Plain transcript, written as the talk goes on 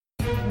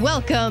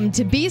Welcome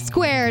to B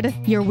Squared,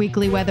 your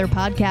weekly weather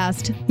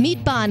podcast.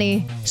 Meet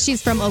Bonnie.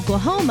 She's from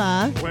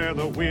Oklahoma, where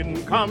the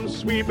wind comes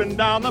sweeping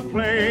down the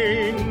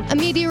plain. A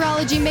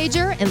meteorology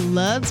major and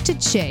loves to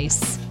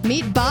chase.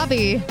 Meet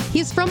Bobby.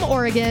 He's from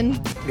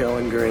Oregon.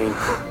 Going green.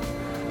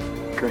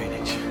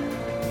 Greenwich.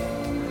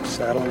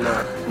 Saddle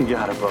up. You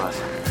got it,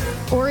 boss.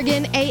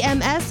 Oregon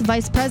AMS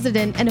vice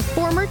president and a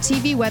former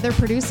TV weather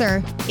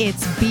producer.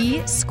 It's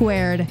B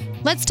Squared.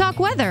 Let's talk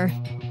weather.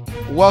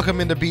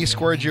 Welcome into B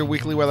Squared, your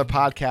weekly weather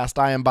podcast.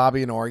 I am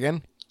Bobby in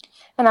Oregon.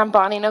 And I'm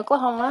Bonnie in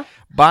Oklahoma.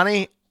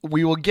 Bonnie,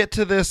 we will get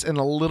to this in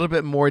a little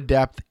bit more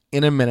depth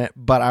in a minute,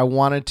 but I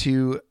wanted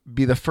to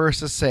be the first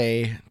to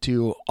say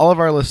to all of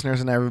our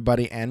listeners and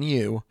everybody and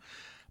you,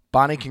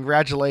 Bonnie,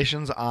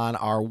 congratulations on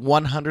our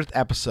 100th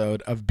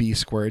episode of B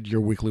Squared,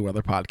 your weekly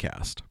weather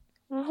podcast.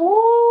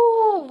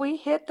 Woo! We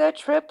hit the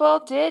triple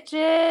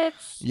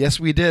digits. Yes,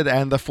 we did,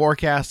 and the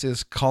forecast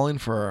is calling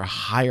for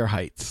higher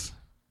heights.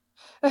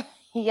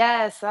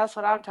 Yes, that's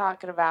what I'm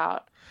talking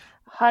about.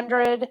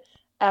 100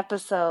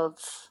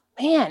 episodes.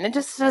 Man, it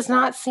just does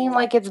not seem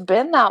like it's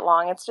been that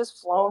long. It's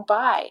just flown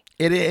by.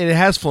 It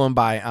has flown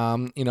by.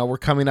 We're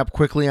coming up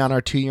quickly on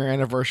our 2-year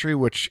anniversary,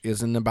 which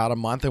is in about a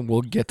month, and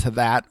we'll get to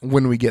that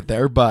when we get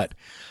there. But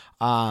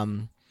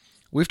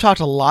we've talked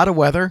a lot of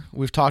weather.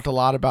 We've talked a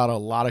lot about a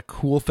lot of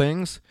cool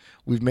things.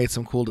 We've made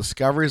some cool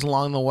discoveries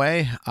along the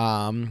way.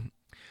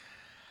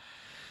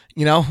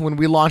 When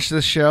we launched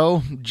this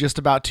show just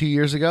about 2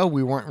 years ago,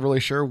 we weren't really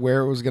sure where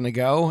it was going to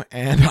go.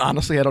 And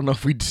honestly, I don't know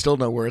if we still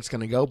know where it's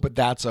going to go, but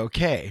that's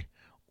okay.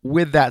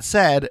 With that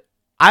said,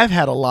 I've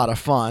had a lot of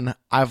fun.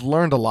 I've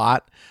learned a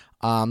lot.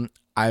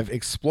 I've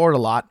explored a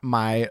lot.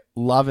 My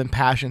love and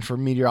passion for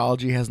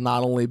meteorology has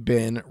not only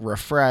been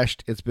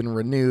refreshed, it's been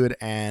renewed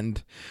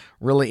and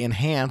really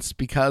enhanced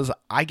because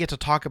I get to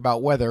talk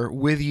about weather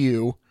with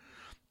you.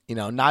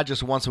 Not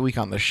just once a week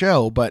on the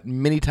show, but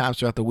many times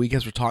throughout the week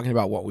as we're talking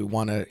about what we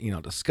want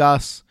to,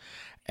 discuss.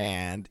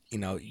 And,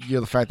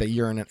 you're the fact that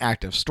you're in an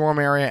active storm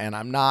area and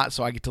I'm not,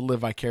 so I get to live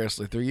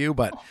vicariously through you.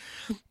 But,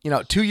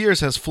 2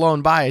 years has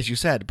flown by, as you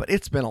said, but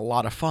it's been a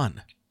lot of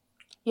fun.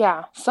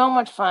 Yeah, so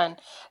much fun.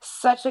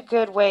 Such a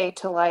good way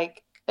to,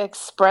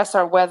 express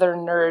our weather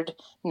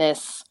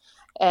nerdness.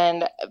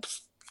 And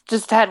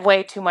just had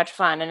way too much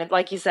fun. And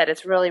like you said,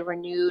 it's really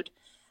renewed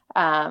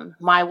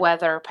my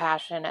weather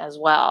passion as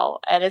well.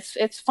 And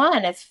it's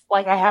fun. It's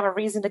like I have a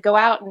reason to go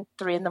out at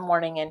 3 a.m.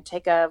 and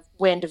take a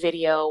wind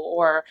video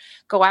or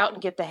go out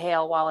and get the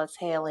hail while it's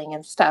hailing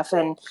and stuff.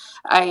 And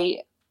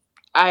I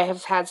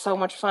have had so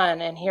much fun,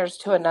 and here's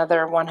to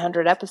another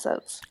 100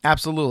 episodes.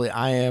 Absolutely.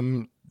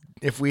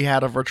 If we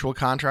had a virtual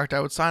contract, I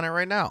would sign it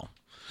right now.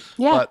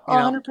 Yeah, but,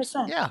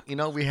 100%. Yeah.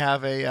 We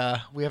have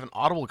an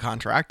Audible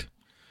contract.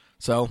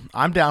 So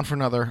I'm down for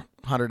another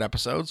 100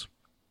 episodes.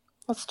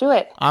 Let's do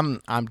it. I'm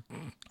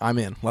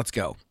in. Let's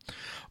go.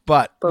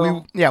 But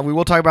Boom. we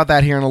will talk about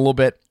that here in a little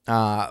bit.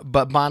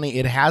 But Bonnie,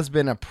 it has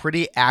been a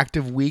pretty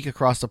active week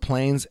across the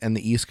plains and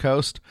the East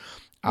Coast.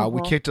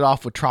 We kicked it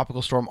off with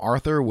Tropical Storm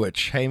Arthur,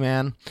 which, hey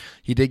man,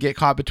 he did get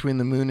caught between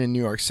the moon and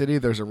New York City.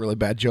 There's a really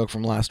bad joke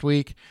from last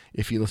week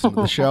if you listen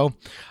to the show.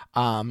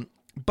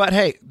 But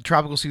hey,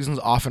 tropical season's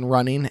off and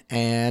running,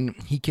 and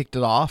he kicked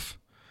it off.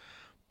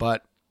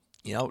 But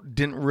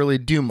didn't really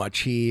do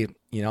much.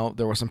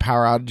 There were some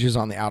power outages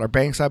on the Outer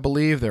Banks, I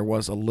believe. There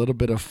was a little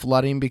bit of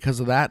flooding because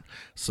of that,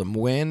 some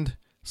wind,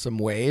 some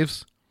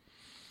waves.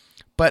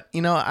 But,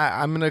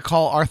 I'm going to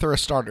call Arthur a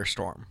starter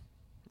storm,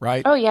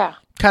 right? Oh, yeah.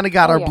 Kind of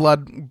got our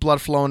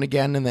blood flowing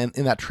again, and then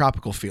in that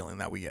tropical feeling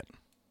that we get.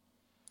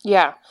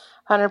 Yeah,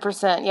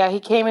 100%. Yeah, he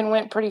came and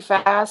went pretty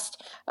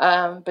fast,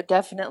 but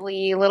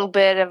definitely a little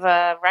bit of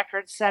a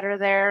record setter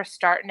there,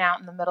 starting out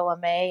in the middle of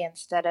May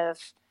instead of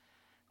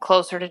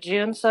closer to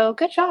June. So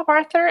good job,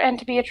 Arthur. And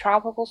to be a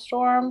tropical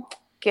storm,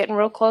 getting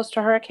real close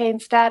to hurricane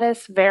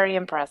status, very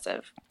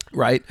impressive.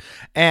 Right.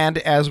 And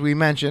as we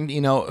mentioned,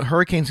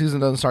 hurricane season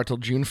doesn't start till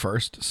June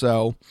 1st.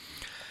 So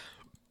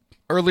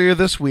earlier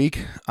this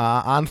week,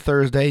 on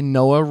Thursday,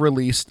 NOAA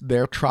released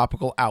their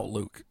tropical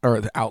outlook.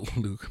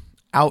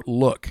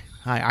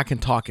 I can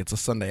talk. It's a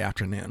Sunday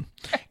afternoon.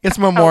 It's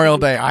Memorial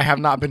Day. I have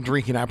not been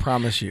drinking, I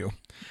promise you.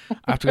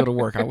 I have to go to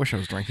work. I wish I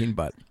was drinking,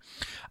 but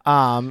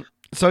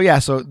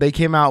So they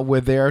came out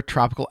with their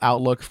tropical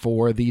outlook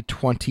for the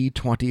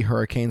 2020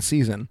 hurricane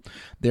season.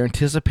 They're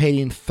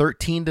anticipating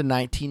 13 to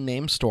 19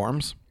 named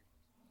storms.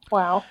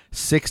 Wow.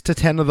 6 to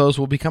 10 of those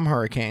will become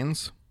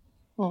hurricanes.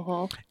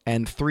 Mm-hmm.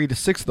 And 3 to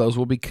 6 of those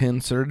will be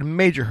considered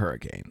major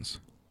hurricanes.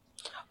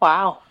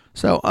 Wow.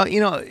 So,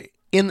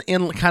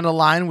 in kind of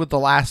line with the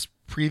last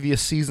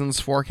previous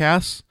season's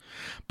forecasts.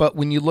 But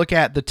when you look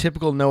at the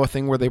typical NOAA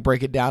thing where they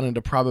break it down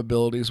into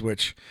probabilities,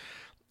 which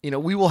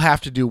we will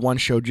have to do one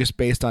show just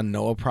based on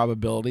NOAA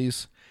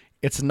probabilities.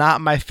 It's not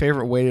my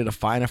favorite way to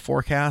define a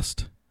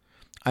forecast.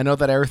 I know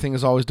that everything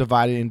is always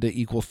divided into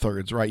equal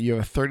thirds, right? You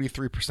have a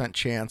 33%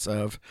 chance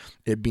of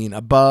it being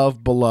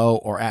above, below,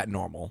 or at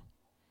normal.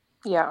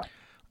 Yeah.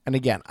 And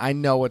again, I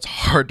know it's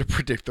hard to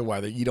predict the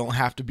weather. You don't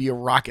have to be a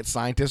rocket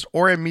scientist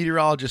or a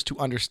meteorologist to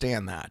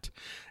understand that.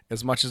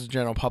 as much as the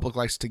general public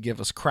likes to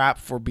give us crap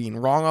for being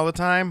wrong all the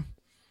time,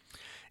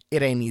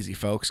 it ain't easy,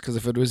 folks, because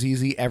if it was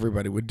easy,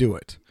 everybody would do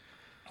it.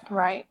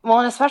 Right. Well,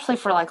 and especially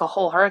for like a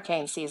whole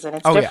hurricane season,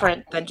 it's Oh, yeah.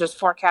 different than just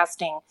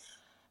forecasting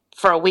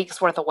for a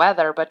week's worth of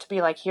weather, but to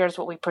be like, here's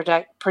what we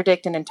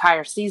predict an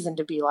entire season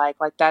to be like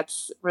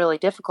that's really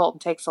difficult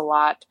and takes a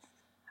lot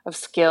of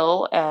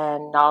skill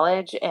and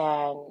knowledge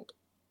and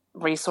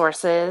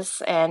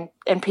resources and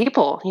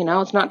people.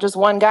 It's not just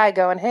one guy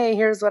going, hey,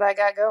 here's what I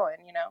got going.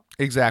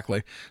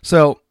 Exactly.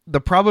 So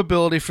the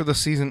probability for the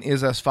season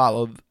is as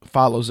follows.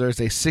 There's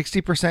a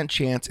 60%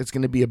 chance it's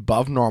going to be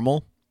above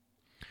normal.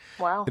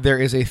 Wow. There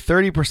is a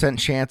 30%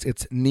 chance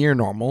it's near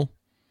normal.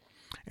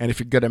 And if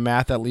you're good at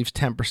math, that leaves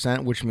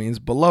 10%, which means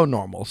below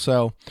normal.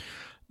 So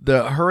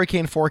the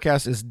hurricane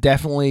forecast is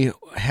definitely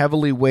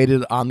heavily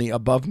weighted on the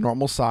above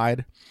normal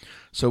side.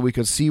 So we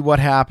could see what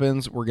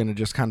happens. We're going to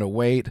just kind of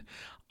wait.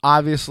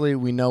 Obviously,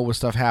 we know with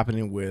stuff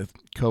happening with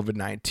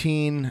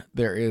COVID-19,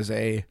 there is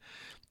a,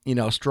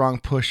 strong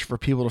push for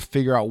people to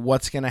figure out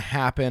what's going to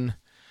happen,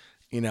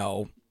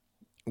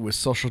 with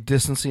social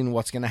distancing,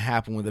 what's going to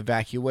happen with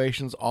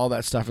evacuations, all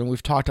that stuff. And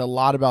we've talked a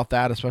lot about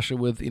that, especially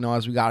with,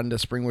 as we got into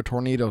spring with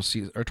tornado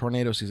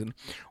season,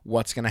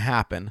 what's going to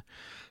happen.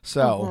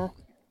 So,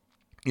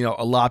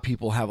 a lot of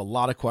people have a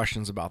lot of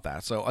questions about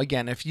that. So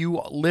again, if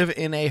you live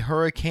in a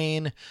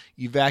hurricane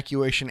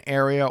evacuation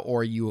area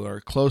or you are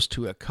close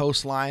to a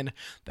coastline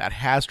that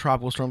has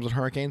tropical storms and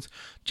hurricanes,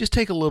 just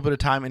take a little bit of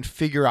time and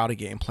figure out a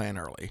game plan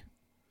early.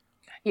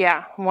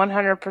 Yeah,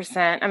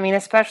 100%. I mean,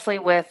 especially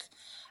with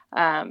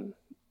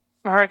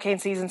hurricane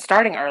season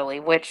starting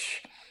early,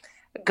 which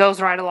goes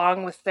right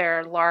along with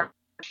their large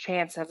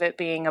chance of it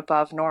being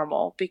above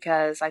normal,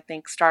 because I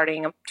think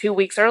starting 2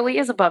 weeks early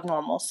is above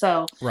normal.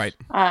 So, right.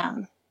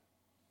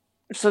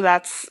 So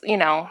that's,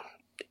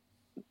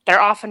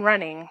 they're off and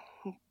running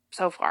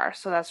so far.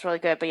 So that's really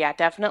good. But yeah,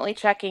 definitely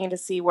checking to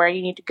see where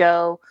you need to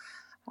go.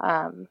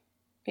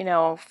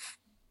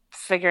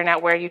 Figuring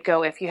out where you'd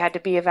go if you had to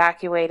be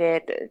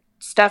evacuated,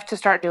 stuff to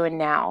start doing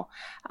now,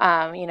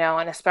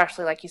 and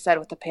especially like you said,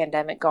 with the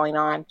pandemic going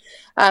on.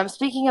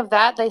 Speaking of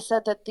that, they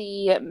said that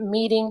the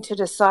meeting to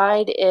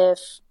decide if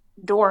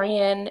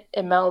Dorian,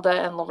 Imelda,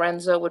 and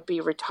Lorenzo would be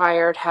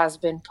retired has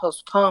been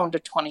postponed to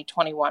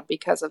 2021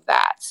 because of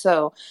that.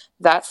 So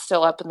that's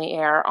still up in the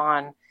air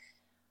on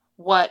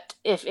what,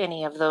 if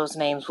any, of those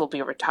names will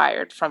be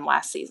retired from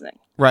last season.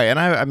 Right. And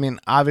I mean,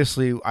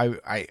 obviously,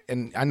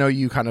 I know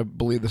you kind of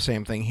believe the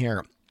same thing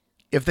here.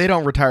 If they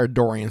don't retire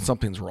Dorian,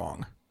 something's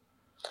wrong.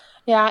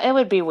 Yeah, it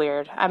would be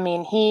weird. I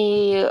mean,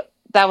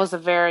 that was a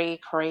very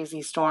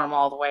crazy storm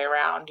all the way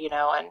around,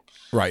 and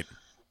right.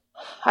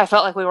 I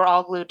felt like we were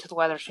all glued to the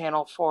Weather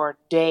Channel for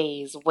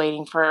days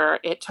waiting for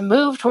it to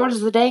move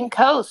towards the dang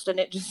coast, and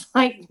it just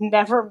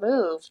never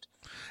moved.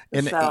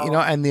 And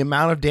and the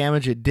amount of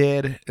damage it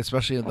did,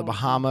 especially in the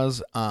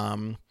Bahamas,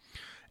 and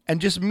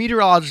just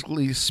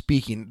meteorologically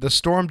speaking, the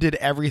storm did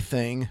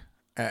everything.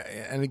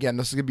 And again,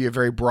 this is going to be a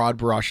very broad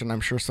brush, and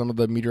I'm sure some of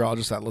the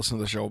meteorologists that listen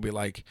to the show will be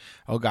like,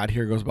 "Oh God,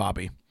 here goes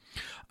Bobby."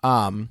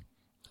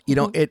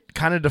 It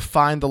kind of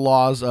defined the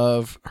laws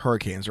of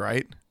hurricanes,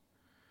 right?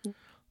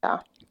 Yeah.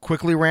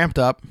 Quickly ramped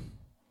up,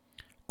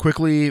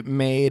 quickly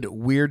made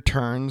weird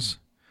turns,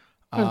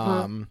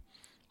 had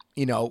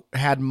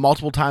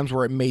multiple times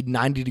where it made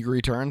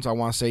 90-degree turns. I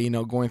want to say,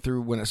 going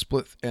through when it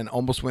split and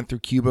almost went through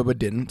Cuba, but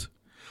didn't.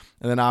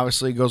 And then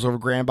obviously goes over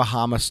Grand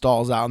Bahama,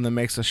 stalls out, and then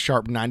makes a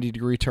sharp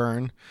 90-degree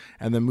turn,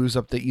 and then moves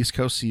up the East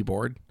Coast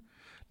seaboard.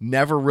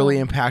 Never really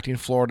impacting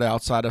Florida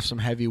outside of some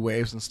heavy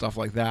waves and stuff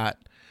like that.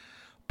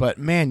 But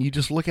man, you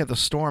just look at the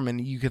storm and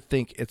you could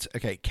think it's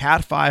okay.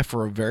 Cat 5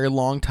 for a very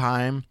long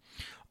time.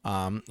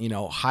 One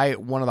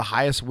of the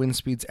highest wind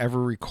speeds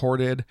ever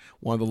recorded,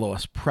 one of the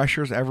lowest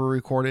pressures ever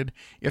recorded.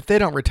 If they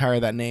don't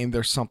retire that name,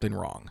 there's something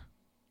wrong.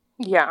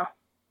 Yeah,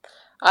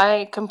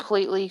 I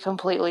completely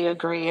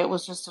agree. It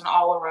was just an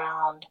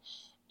all-around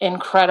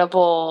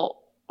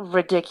incredible,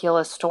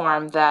 ridiculous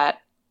storm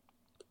that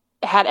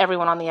had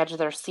everyone on the edge of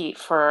their seat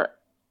for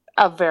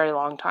a very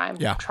long time,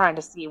 trying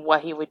to see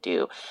what he would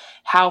do.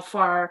 How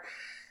far,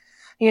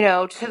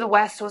 to the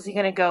west was he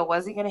going to go?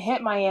 Was he going to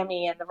hit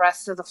Miami and the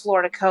rest of the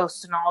Florida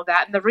coast and all of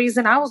that? And the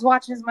reason I was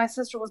watching is my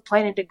sister was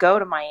planning to go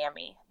to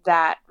Miami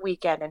that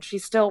weekend, and she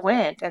still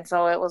went. And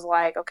so it was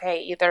like, okay,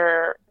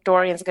 either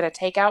Dorian's going to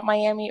take out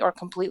Miami or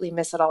completely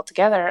miss it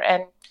altogether.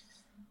 And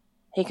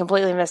he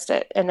completely missed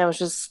it. And it was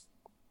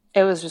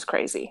just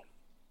crazy.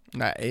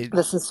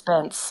 The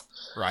suspense.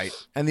 Right.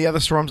 And the other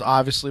storms,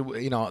 obviously,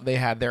 they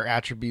had their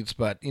attributes,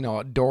 but,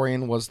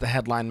 Dorian was the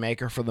headline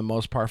maker for the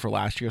most part for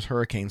last year's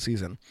hurricane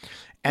season.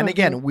 And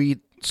again, we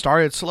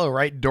started slow,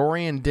 right?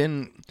 Dorian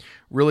didn't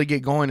really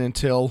get going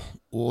until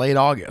late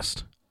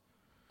August.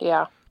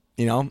 Yeah.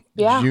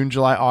 June,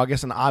 July,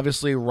 August, and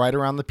obviously right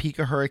around the peak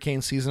of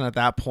hurricane season at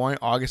that point,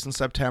 August and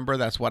September,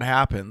 that's what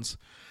happens.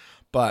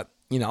 But,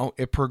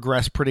 it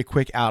progressed pretty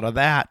quick out of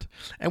that.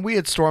 And we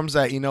had storms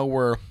that,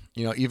 were,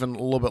 even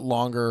a little bit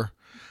longer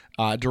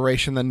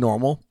duration than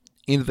normal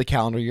into the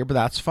calendar year, but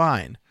that's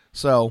fine.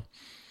 So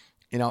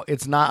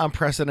It's not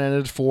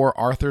unprecedented for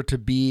Arthur to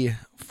be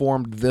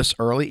formed this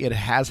early. It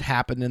has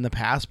happened in the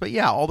past, but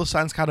yeah, all the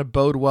signs kind of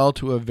bode well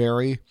to a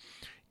very,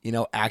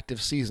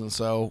 active season.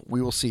 So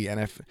we will see. And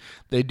if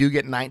they do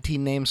get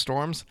 19 named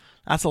storms,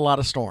 that's a lot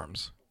of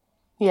storms.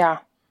 Yeah,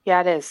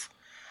 it is.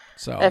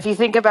 So if you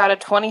think about a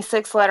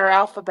 26-letter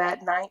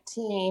alphabet,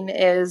 19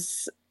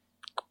 is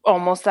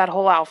almost that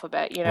whole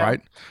alphabet,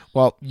 Right.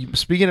 Well,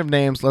 speaking of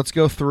names, let's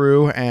go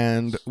through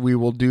and we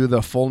will do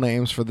the full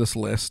names for this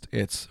list.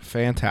 It's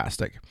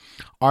fantastic.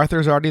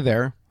 Arthur's already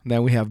there.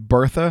 Then we have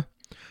Bertha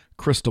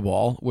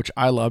Cristobal, which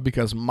I love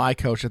because my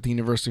coach at the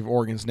University of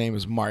Oregon's name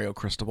is Mario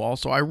Cristobal.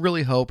 So I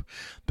really hope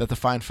that the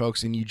fine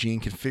folks in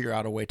Eugene can figure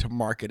out a way to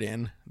market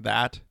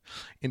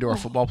into our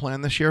football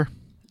plan this year.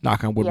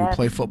 Knock on wood, we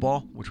play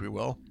football, which we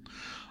will.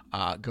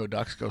 Go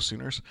Ducks, go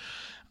Sooners.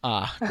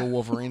 Go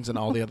Wolverines and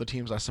all the other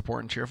teams I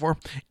support and cheer for.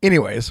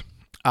 Anyways,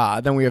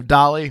 then we have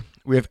Dolly,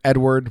 we have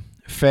Edward,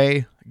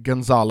 Faye,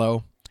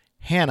 Gonzalo,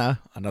 Hannah,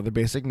 another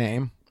basic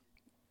name.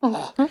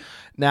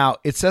 Now,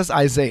 it says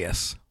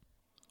Isaias.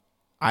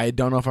 I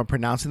don't know if I'm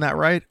pronouncing that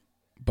right,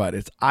 but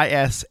it's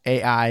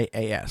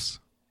Isaias.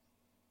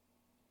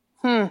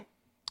 So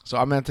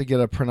I'm meant to get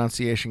a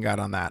pronunciation guide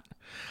on that.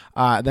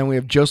 Then we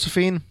have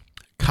Josephine,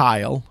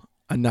 Kyle,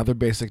 another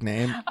basic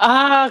name.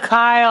 Oh,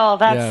 Kyle.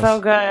 That's Yes. so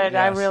good. Yes.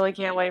 I really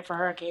can't wait for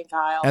Hurricane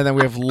Kyle. And then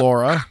we have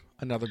Laura,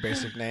 another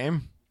basic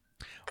name.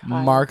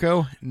 Kyle.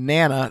 Marco,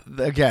 Nana,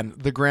 again,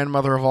 the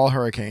grandmother of all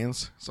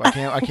hurricanes. So I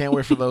can't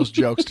wait for those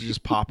jokes to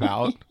just pop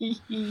out.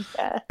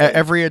 Yeah.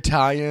 Every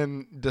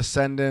Italian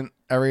descendant,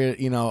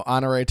 every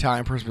honorary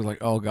Italian person be like,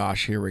 "Oh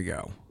gosh, here we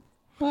go."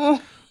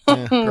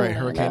 Yeah, great,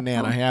 Hurricane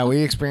Nana. Yeah, we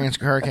experienced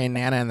Hurricane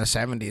Nana in the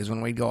 70s when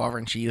we'd go over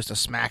and she used to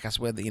smack us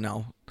with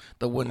the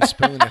wooden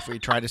spoon if we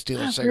tried to steal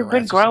her cigarettes. You've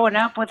been growing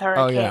up with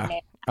Hurricane.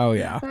 Oh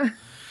yeah.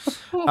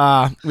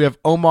 We have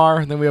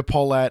Omar, then we have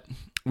Paulette,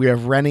 we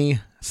have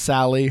Rennie,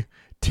 Sally,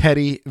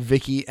 Teddy,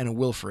 Vicky, and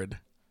Wilfred.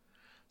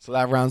 So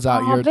that rounds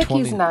out your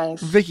Vicky's 20.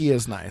 nice. Vicky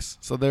is nice.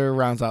 So there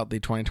rounds out the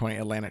 2020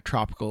 Atlantic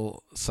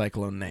Tropical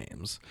Cyclone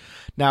names.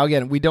 Now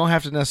again, we don't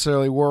have to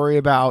necessarily worry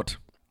about,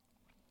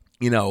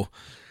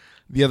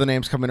 the other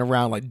names coming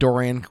around. Like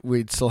Dorian,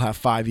 we'd still have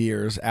 5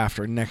 years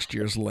after next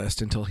year's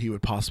list until he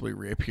would possibly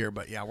reappear.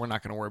 But yeah, we're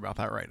not going to worry about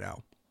that right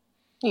now.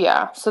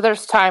 Yeah, so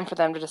there's time for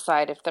them to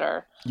decide if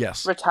they're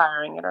Yes.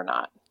 retiring it or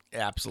not.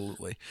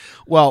 Absolutely.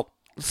 Well,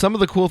 some of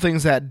the cool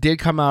things that did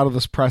come out of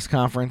this press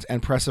conference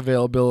and press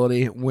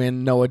availability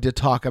when Noah did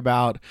talk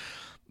about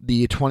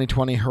the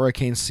 2020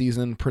 hurricane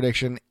season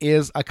prediction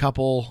is a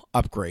couple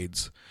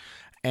upgrades.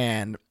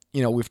 And,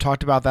 we've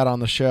talked about that on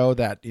the show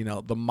that,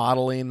 the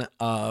modeling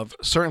of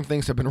certain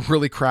things have been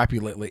really crappy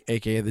lately,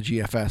 aka the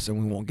GFS,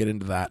 and we won't get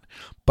into that.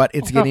 But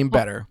it's getting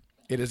better.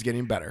 It is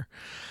getting better.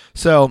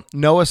 So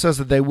NOAA says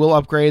that they will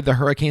upgrade the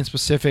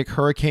hurricane-specific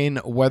Hurricane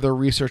Weather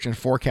Research and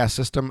Forecast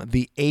System,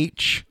 the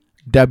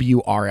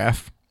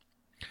HWRF.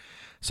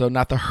 So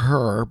not the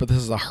HUR, but this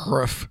is a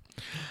HRF.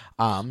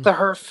 The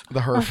HERF.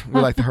 The HRF.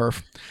 We like the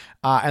HRF.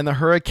 And the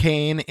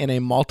Hurricane in a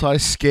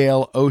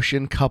Multi-Scale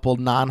Ocean-Coupled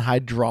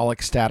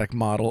Non-Hydraulic Static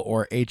Model,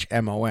 or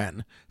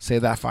HMON. Say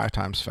that 5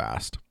 times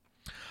fast.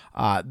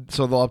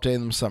 So they'll update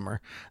them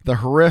summer. The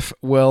HRF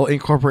will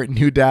incorporate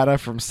new data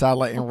from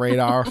satellite and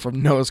radar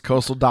from NOAA's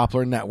Coastal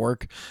Doppler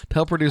Network to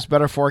help produce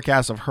better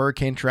forecasts of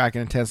hurricane track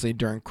and intensity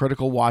during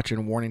critical watch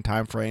and warning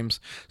time frames.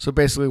 So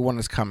basically when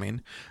it's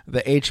coming.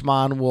 The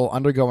HMON will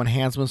undergo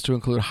enhancements to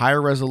include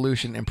higher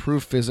resolution,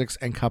 improved physics,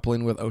 and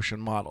coupling with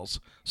ocean models.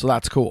 So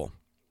that's cool.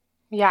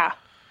 Yeah.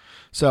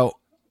 So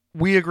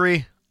we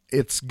agree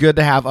it's good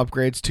to have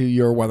upgrades to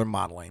your weather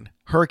modeling.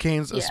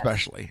 Hurricanes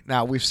especially.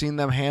 Now we've seen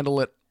them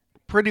handle it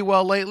pretty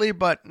well lately,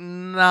 but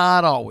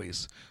not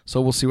always. So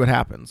we'll see what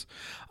happens.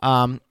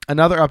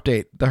 Another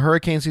update. The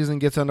hurricane season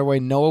gets underway.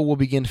 NOAA will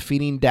begin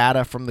feeding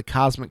data from the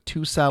Cosmic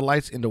 2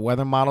 satellites into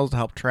weather models to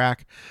help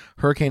track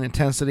hurricane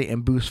intensity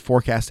and boost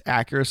forecast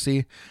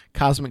accuracy.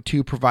 Cosmic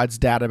 2 provides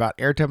data about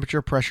air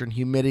temperature, pressure, and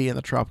humidity in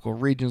the tropical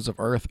regions of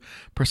Earth,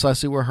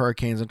 precisely where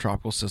hurricanes and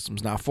tropical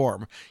systems now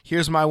form.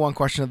 Here's my one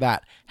question to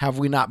that. Have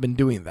we not been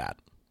doing that?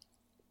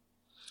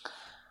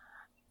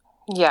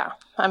 Yeah.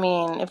 I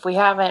mean, if we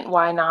haven't,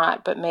 why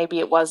not? But maybe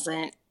it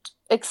wasn't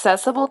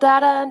accessible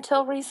data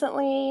until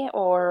recently,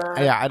 or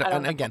yeah, I don't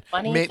and know, again,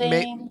 money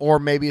thing. or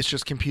maybe it's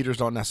just computers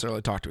don't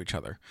necessarily talk to each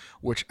other,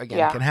 which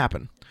again can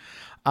happen.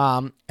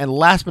 And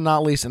last but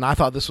not least, and I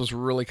thought this was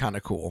really kind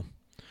of cool.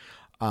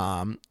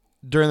 During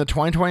the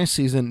 2020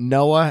 season,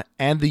 NOAA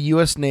and the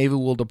U.S. Navy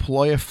will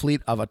deploy a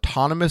fleet of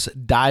autonomous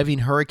diving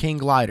hurricane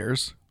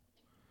gliders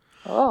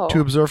to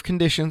observe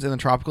conditions in the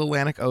tropical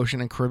Atlantic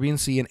Ocean and Caribbean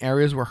Sea in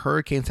areas where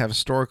hurricanes have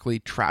historically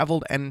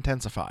traveled and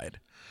intensified.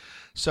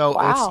 So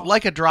it's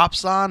like a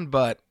dropson,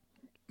 but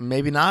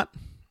maybe not.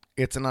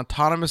 It's an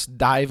autonomous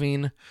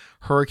diving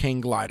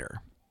hurricane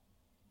glider.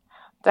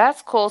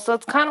 That's cool. So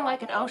it's kind of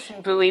like an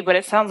ocean buoy, but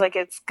it sounds like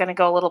it's going to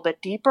go a little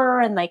bit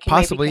deeper, and they can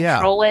Possibly, maybe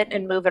control it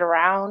and move it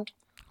around.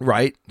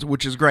 Right,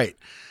 which is great.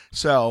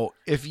 So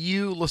if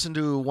you listen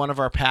to one of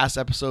our past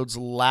episodes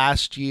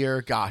last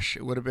year, gosh,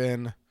 it would have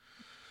been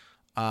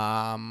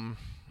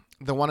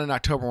the one in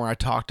October where I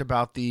talked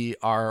about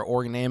our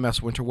Oregon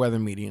AMS winter weather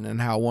meeting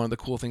and how one of the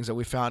cool things that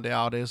we found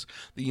out is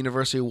the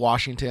University of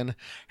Washington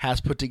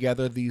has put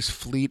together these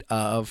fleet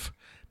of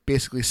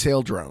basically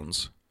sail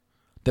drones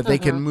that they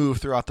can move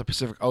throughout the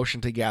Pacific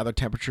Ocean to gather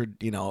temperature,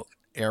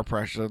 air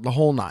pressure, the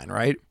whole nine,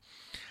 right?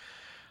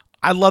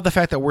 I love the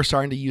fact that we're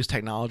starting to use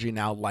technology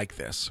now like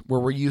this, where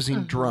we're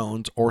using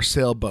drones or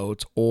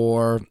sailboats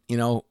or,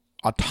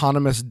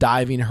 autonomous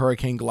diving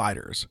hurricane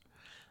gliders.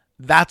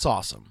 That's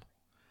awesome.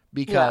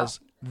 Because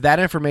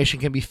that information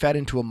can be fed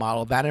into a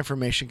model. That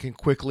information can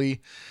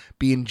quickly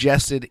be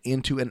ingested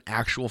into an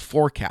actual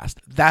forecast.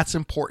 That's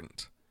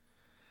important.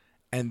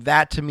 And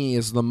that to me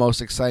is the most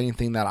exciting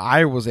thing that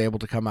I was able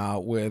to come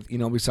out with,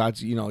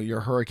 besides, your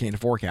hurricane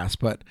forecast.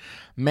 But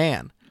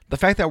man, the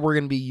fact that we're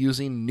going to be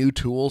using new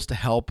tools to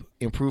help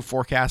improve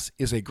forecasts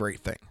is a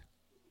great thing.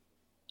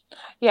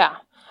 Yeah.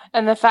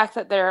 And the fact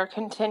that they're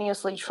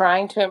continuously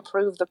trying to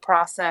improve the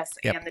process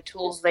and the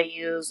tools they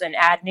use and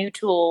add new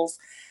tools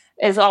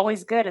is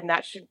always good, and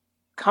that should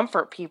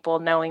comfort people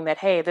knowing that,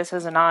 hey, this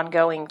is an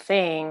ongoing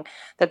thing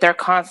that they're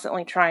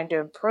constantly trying to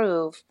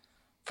improve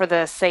for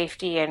the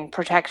safety and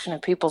protection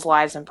of people's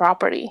lives and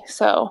property.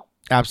 So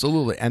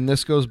absolutely. And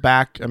this goes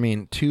back,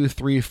 2,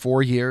 3,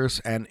 4 years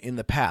and in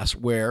the past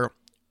where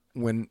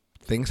when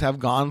things have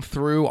gone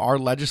through our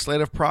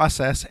legislative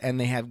process and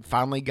they have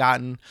finally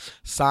gotten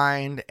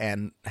signed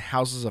and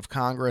houses of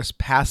Congress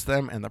pass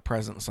them and the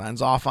president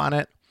signs off on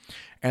it,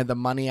 and the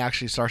money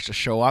actually starts to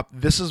show up,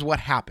 this is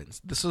what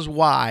happens. This is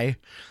why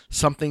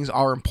some things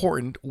are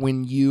important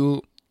when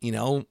you,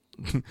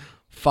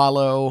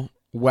 follow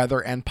weather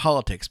and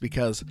politics,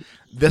 because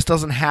this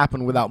doesn't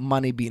happen without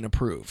money being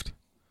approved,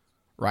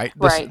 right?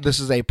 This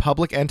is a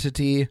public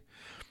entity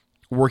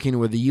working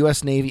with the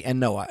U.S. Navy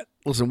and NOAA.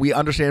 Listen, we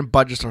understand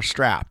budgets are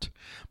strapped,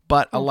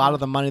 but a lot of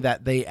the money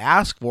that they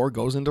ask for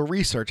goes into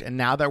research. And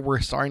now that we're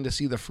starting to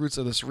see the fruits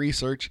of this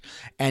research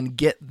and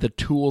get the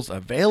tools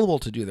available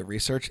to do the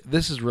research,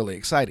 this is really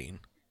exciting.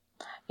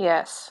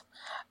 Yes.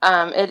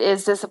 It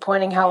is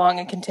disappointing how long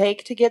it can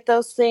take to get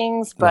those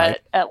things,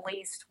 but at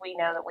least we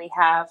know that we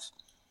have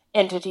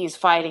entities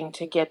fighting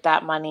to get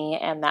that money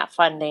and that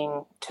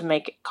funding to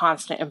make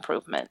constant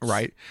improvements.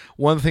 Right.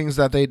 One of the things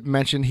that they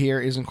mentioned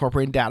here is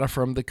incorporating data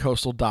from the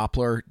Coastal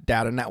Doppler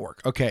Data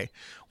Network. Okay,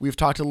 we've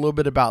talked a little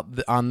bit about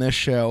on this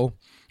show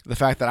the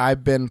fact that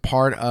I've been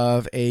part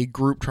of a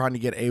group trying to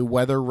get a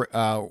weather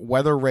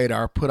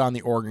radar put on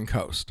the Oregon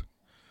coast.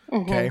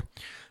 Okay,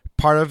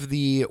 part of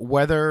the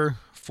weather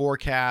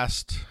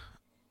forecast,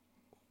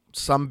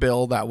 some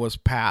bill that was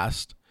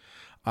passed.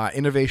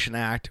 Innovation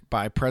Act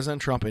by President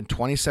Trump in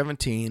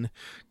 2017,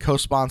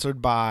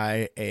 co-sponsored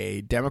by a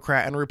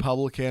Democrat and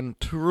Republican,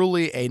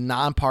 truly a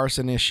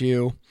nonpartisan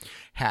issue,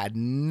 had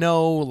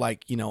no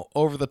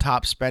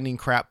over-the-top spending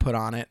crap put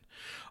on it,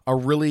 a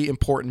really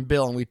important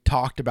bill, and we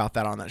talked about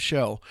that on that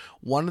show.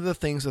 One of the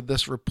things that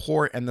this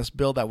report and this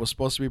bill that was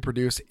supposed to be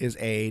produced is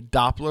a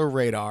Doppler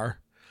radar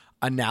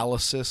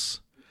analysis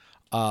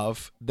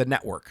of the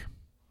network.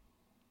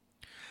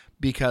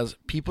 Because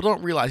people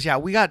don't realize,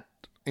 we got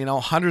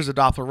hundreds of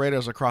Doppler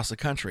radars across the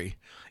country.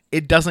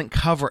 It doesn't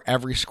cover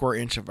every square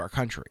inch of our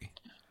country.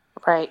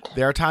 Right.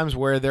 There are times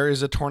where there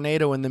is a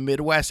tornado in the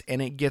Midwest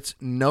and it gets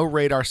no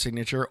radar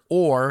signature,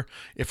 or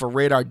if a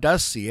radar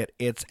does see it,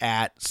 it's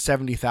at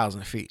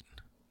 70,000 feet.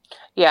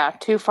 Yeah,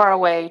 too far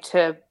away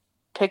to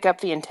pick up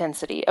the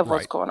intensity of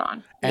what's going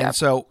on. And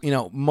so,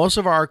 most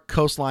of our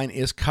coastline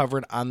is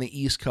covered on the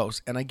East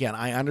Coast. And again,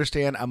 I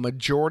understand a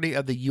majority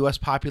of the U.S.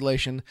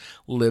 population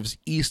lives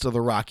east of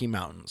the Rocky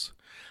Mountains.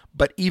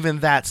 But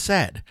even that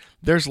said,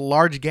 there's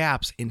large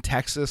gaps in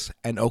Texas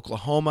and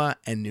Oklahoma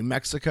and New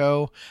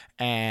Mexico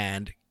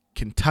and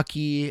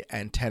Kentucky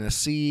and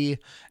Tennessee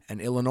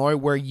and Illinois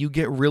where you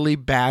get really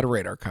bad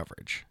radar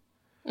coverage.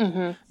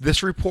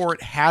 This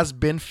report has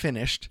been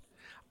finished.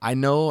 I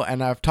know,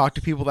 and I've talked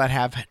to people that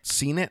have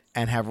seen it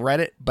and have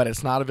read it, but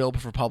it's not available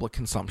for public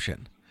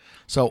consumption.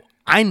 So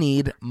I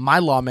need my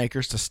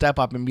lawmakers to step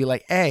up and be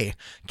like, hey,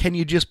 can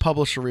you just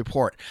publish a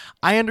report?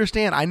 I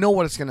understand. I know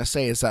what it's going to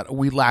say is that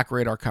we lack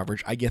radar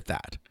coverage. I get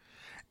that.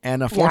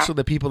 And unfortunately,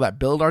 the people that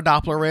build our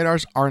Doppler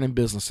radars aren't in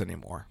business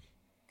anymore.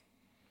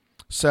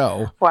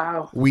 So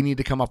we need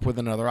to come up with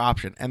another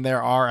option. And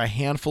there are a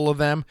handful of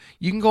them.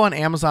 You can go on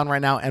Amazon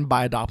right now and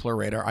buy a Doppler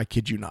radar. I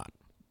kid you not.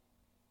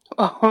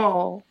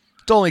 Oh.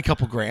 It's only a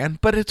couple grand,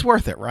 but it's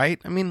worth it,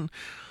 right?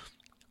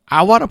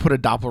 I want to put a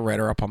Doppler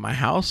radar up on my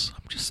house.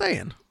 I'm just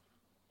saying.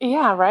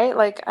 Yeah,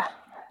 right?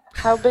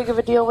 How big of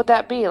a deal would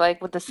that be?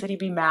 Would the city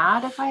be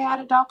mad if I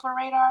had a Doppler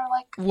radar?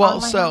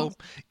 House?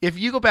 If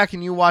you go back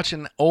and you watch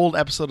an old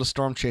episode of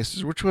Storm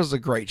Chasers, which was a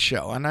great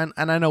show, and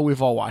I know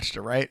we've all watched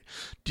it, right?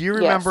 Do you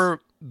remember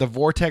the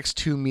Vortex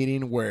 2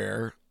 meeting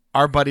where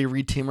our buddy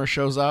Reed Teamer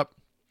shows up?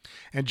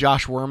 And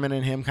Josh Werman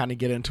and him kind of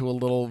get into a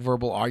little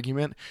verbal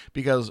argument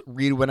because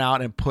Reed went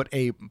out and put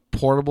a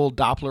portable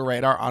Doppler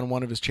radar on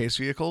one of his chase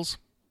vehicles.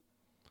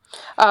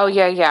 Oh,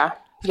 yeah.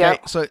 Okay,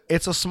 so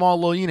it's a small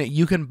little unit.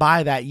 You can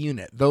buy that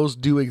unit. Those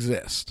do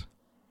exist.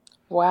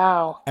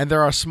 Wow. And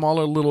there are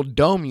smaller little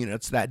dome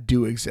units that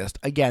do exist.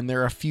 Again,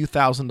 they're a few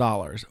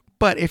 $1,000s.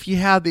 But if you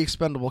have the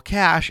expendable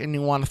cash and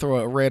you want to throw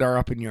a radar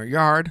up in your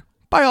yard,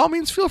 by all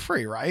means, feel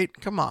free, right?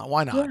 Come on,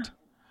 why not?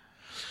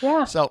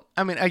 Yeah. So,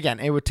 I mean, again,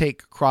 it would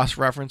take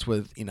cross-reference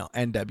with,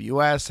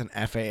 NWS and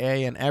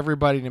FAA and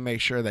everybody to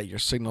make sure that your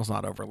signal's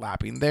not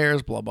overlapping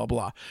theirs, blah, blah,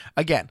 blah.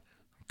 Again,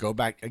 go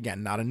back,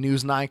 not a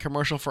News 9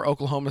 commercial for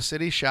Oklahoma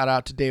City. Shout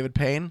out to David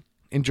Payne.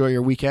 Enjoy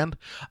your weekend.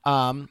 You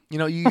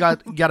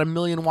got a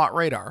 1,000,000-watt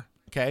radar,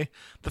 okay?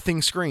 The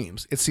thing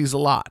screams. It sees a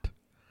lot.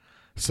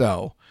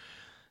 So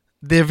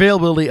the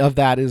availability of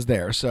that is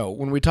there. So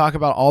when we talk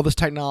about all this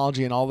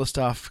technology and all this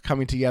stuff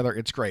coming together,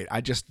 it's great.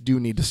 I just do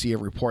need to see a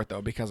report,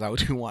 though, because I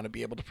do want to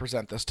be able to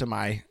present this to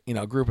my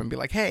group and be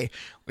like, hey,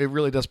 it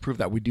really does prove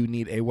that we do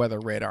need a weather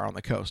radar on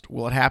the coast.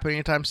 Will it happen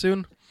anytime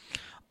soon?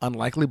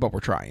 Unlikely, but we're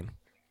trying.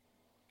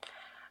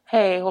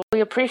 Hey, well,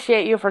 we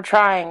appreciate you for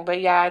trying, but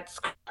yeah, it's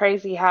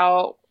crazy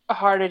how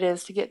hard it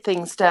is to get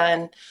things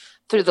done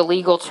through the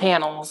legal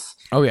channels.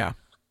 Oh, yeah.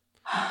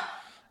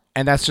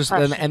 And that's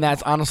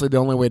that's honestly the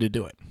only way to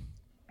do it.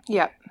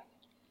 Yep.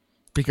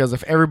 Because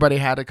if everybody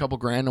had a couple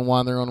grand and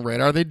wanted their own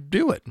radar, they'd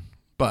do it.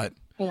 But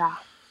yeah,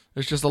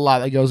 there's just a lot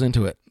that goes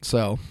into it.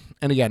 So,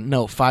 and again,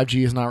 no,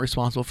 5G is not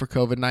responsible for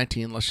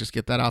COVID-19. Let's just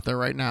get that out there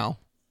right now.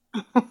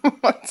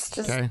 Let's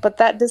just put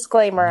that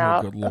disclaimer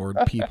out. Good Lord,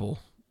 people.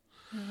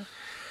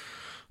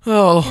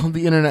 Oh,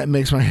 the internet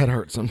makes my head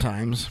hurt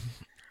sometimes.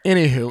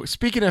 Anywho,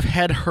 speaking of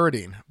head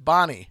hurting,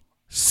 Bonnie,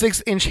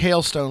 6-inch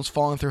hailstones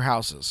falling through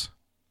houses.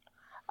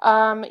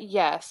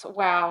 Yes.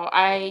 Wow.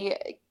 I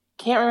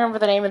can't remember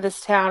the name of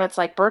this town. It's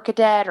like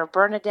Bernadette or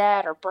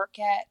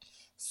Burkett,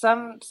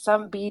 some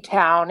B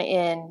town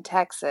in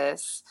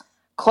Texas,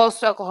 close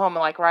to Oklahoma,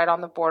 like right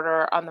on the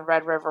border on the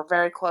Red River,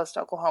 very close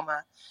to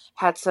Oklahoma,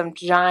 had some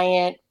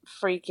giant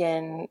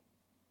freaking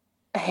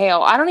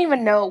hail. I don't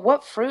even know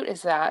what fruit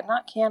is that.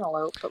 Not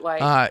cantaloupe, but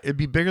like it'd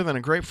be bigger than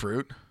a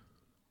grapefruit.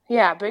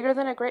 Yeah, bigger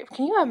than a grape.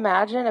 Can you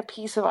imagine a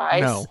piece of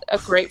ice, No. a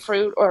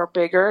grapefruit or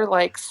bigger,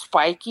 like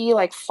spiky,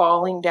 like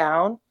falling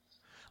down?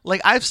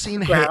 Like I've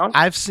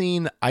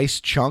seen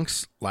ice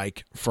chunks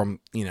like from,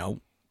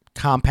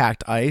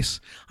 compact ice.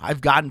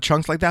 I've gotten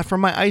chunks like that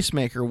from my ice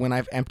maker when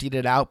I've emptied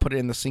it out, put it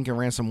in the sink and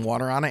ran some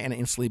water on it, and it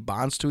instantly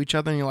bonds to each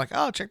other and you're like,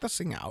 "Oh, check this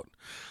thing out."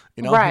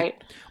 Right.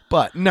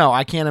 But no,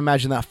 I can't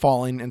imagine that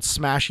falling and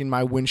smashing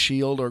my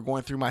windshield or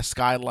going through my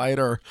skylight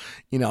or,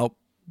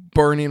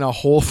 burning a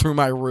hole through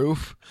my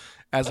roof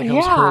as it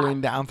comes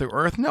hurling down through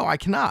Earth. No, I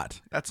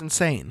cannot. That's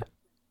insane.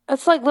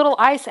 It's like little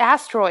ice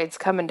asteroids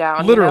coming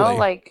down. Literally.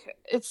 Like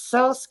it's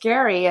so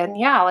scary. And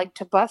yeah, like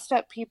to bust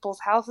up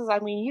people's houses. I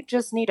mean, you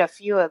just need a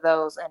few of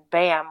those and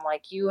bam,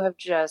 like you have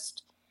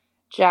just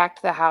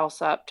jacked the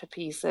house up to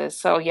pieces.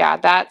 So yeah,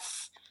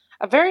 that's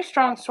a very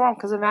strong storm,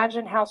 because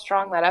imagine how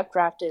strong that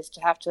updraft is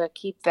to have to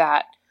keep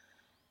that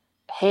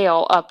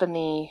hail up in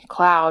the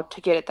cloud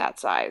to get it that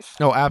size.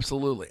 No,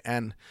 absolutely.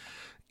 And,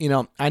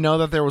 I know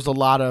that there was a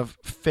lot of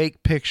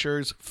fake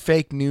pictures,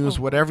 fake news,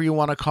 whatever you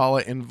want to call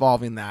it,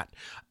 involving that.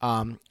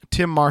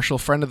 Tim Marshall,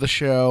 friend of the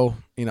show,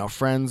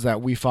 friends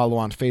that we follow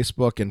on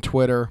Facebook and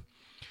Twitter,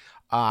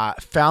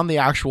 found the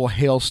actual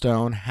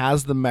hailstone,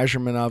 has the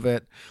measurement of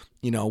it,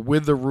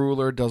 with the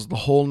ruler, does the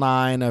whole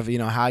 9 of,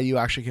 how you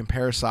actually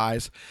compare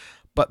size.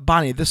 But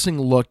Bonnie, this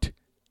thing looked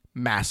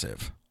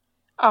massive.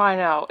 Oh, I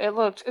know. It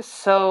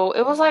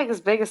was like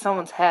as big as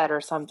someone's head or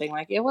something.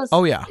 Like it was,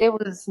 oh yeah, it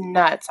was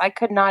nuts. I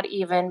could not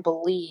even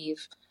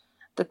believe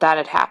that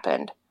had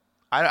happened.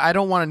 I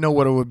don't want to know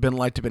what it would have been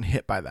like to have been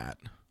hit by that.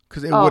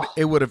 Because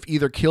it would have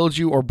either killed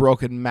you or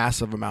broken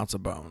massive amounts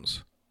of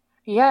bones.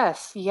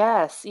 Yes.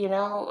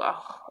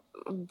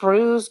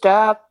 Bruised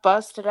up,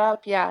 busted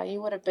up. Yeah,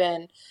 you would have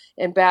been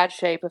in bad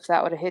shape if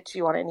that would have hit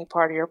you on any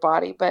part of your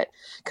body. But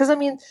because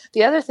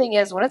the other thing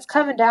is when it's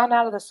coming down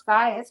out of the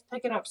sky, it's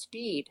picking up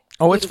speed.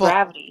 Oh, it's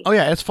gravity. Oh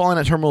yeah, it's falling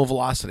at terminal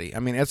velocity.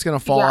 It's going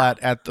to fall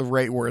at the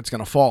rate where it's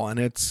going to fall, and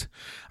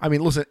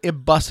listen, it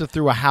busted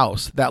through a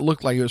house that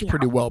looked like it was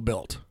pretty well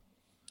built.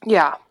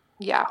 Yeah.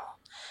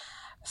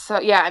 So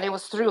yeah, and it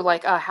was through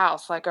like a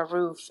house, like a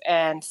roof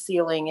and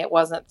ceiling. It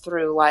wasn't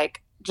through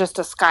like just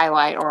a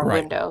skylight or a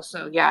window.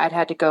 So yeah, it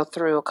had to go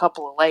through a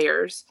couple of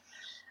layers.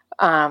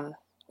 And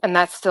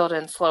that still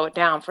didn't slow it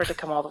down for it to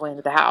come all the way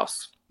into the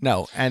house.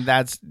 No, and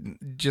that's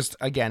just,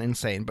 again,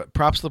 insane. But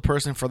props to the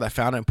person for that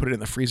found it and put it in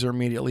the freezer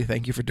immediately.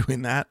 Thank you for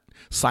doing that.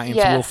 Science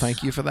will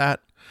thank you for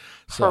that.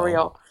 For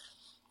real.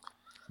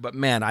 But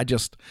man,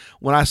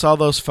 when I saw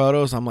those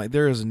photos, I'm like,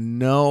 there is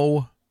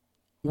no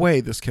way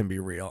this can be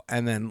real.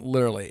 And then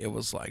literally it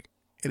was like,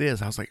 it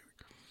is. I was like,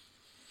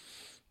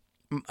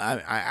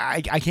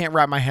 I can't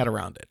wrap my head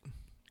around it.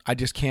 I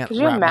just can't. Could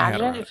you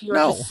imagine if you were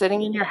just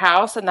sitting in your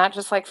house and that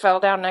just like fell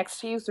down next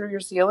to you through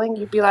your ceiling?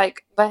 You'd be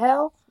like, "The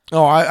hell?"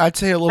 Oh, I'd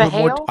say a little bit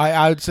more.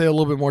 I'd say a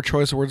little bit more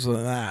choice words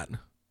than that.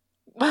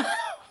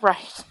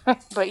 Right.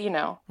 But,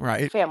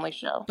 Right. family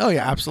show. Oh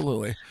yeah,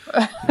 absolutely.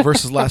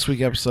 Versus last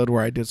week's episode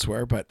where I did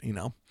swear, but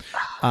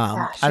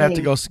Gosh, I'd have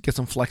to go get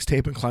some flex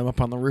tape and climb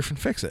up on the roof and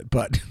fix it.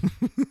 But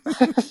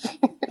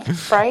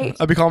Right?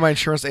 I'll be calling my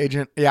insurance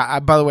agent. Yeah.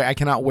 By the way, I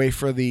cannot wait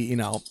for the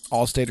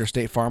Allstate or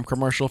State Farm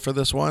commercial for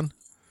this one.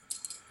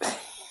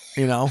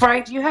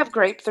 Right. You have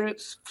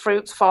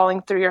fruits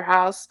falling through your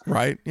house.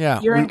 Right. Yeah.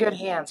 You're in good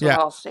hands with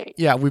Allstate.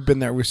 Yeah, we've been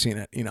there. We've seen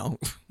it.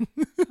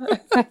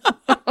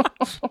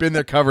 Been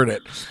there, covered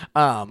it.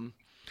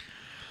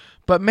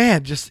 But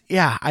man, can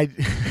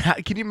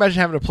you imagine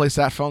having to place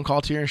that phone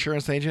call to your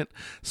insurance agent?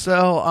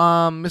 So,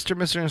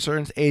 Mr.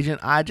 Insurance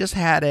Agent, I just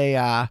had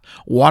a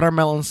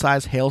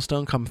watermelon-sized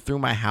hailstone come through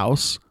my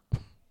house.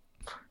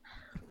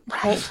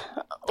 Right.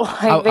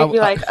 They'd be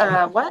like,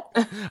 what?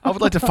 I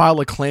would like to file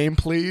a claim,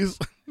 please.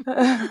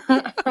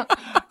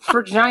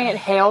 For giant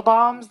hail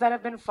bombs that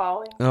have been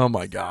falling. Oh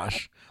my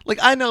gosh. Like,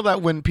 I know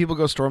that when people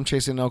go storm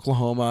chasing in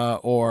Oklahoma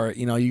or,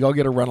 you go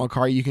get a rental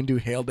car, you can do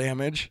hail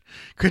damage.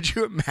 Could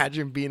you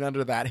imagine being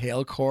under that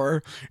hail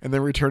core and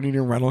then returning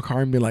your rental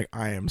car and be like,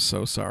 I am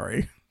so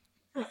sorry.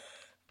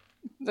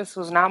 This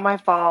was not my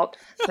fault.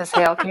 This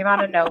hail came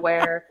out of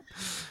nowhere.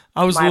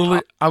 I was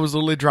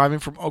literally driving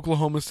from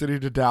Oklahoma City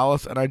to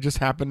Dallas, and I just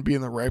happened to be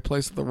in the right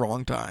place at the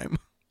wrong time.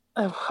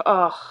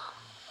 Oh.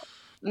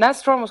 And that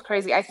storm was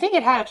crazy. I think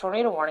it had a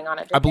tornado warning on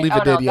it. I believe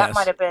it did, yes. That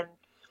might have been.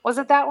 Was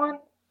it that one?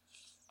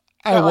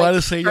 I want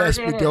to say yes,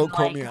 but don't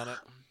quote me on it.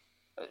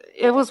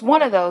 It was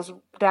one of those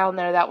down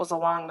there that was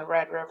along the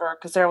Red River,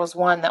 because there was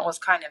one that was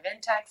kind of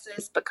in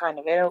Texas, but kind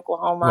of in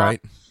Oklahoma.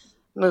 Right.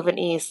 Moving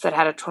east that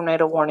had a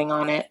tornado warning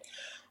on it.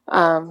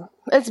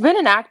 It's been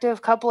an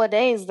active couple of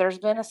days. There's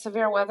been a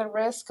severe weather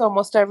risk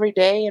almost every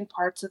day in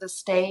parts of the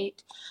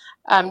state.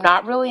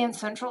 Not really in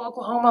central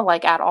Oklahoma,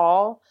 like at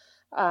all.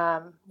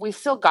 We've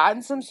still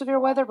gotten some severe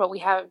weather, but we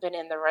haven't been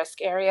in the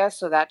risk area.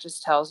 So that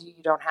just tells you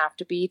don't have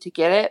to be to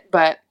get it.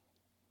 But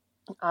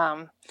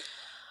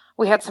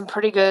we had some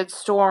pretty good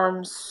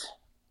storms.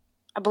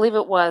 I believe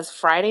it was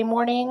Friday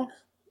morning,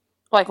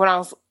 like when I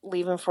was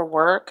leaving for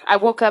work. I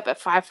woke up at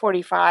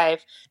 5:45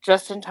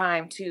 just in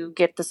time to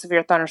get the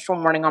severe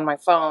thunderstorm warning on my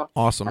phone.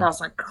 Awesome. And I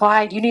was like,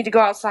 Clyde, you need to go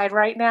outside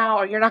right now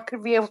or you're not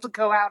going to be able to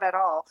go out at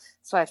all.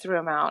 So I threw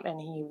him out and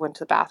he went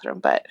to the bathroom.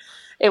 But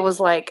it was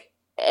like,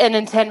 and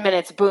in 10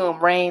 minutes,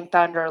 boom, rain,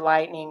 thunder,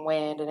 lightning,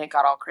 wind, and it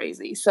got all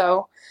crazy.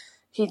 So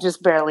he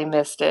just barely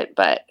missed it.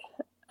 But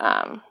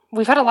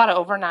we've had a lot of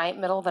overnight,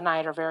 middle of the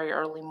night, or very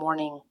early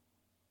morning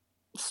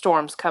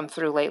storms come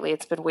through lately.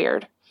 It's been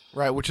weird.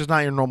 Right, which is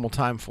not your normal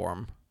time for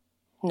them.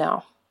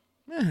 No.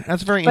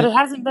 That's very. But it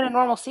hasn't been a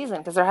normal season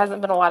because there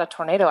hasn't been a lot of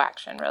tornado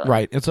action, really.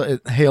 Right.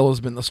 Hail has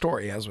been the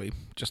story, as we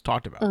just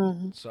talked about.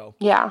 Mm-hmm. So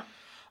yeah.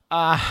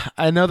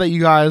 I know that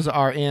you guys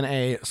are in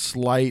a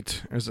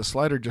slight. Is it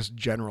slight or just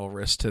general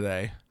risk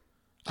today?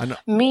 I know.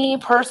 Me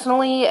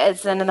personally,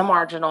 it's in the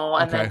marginal,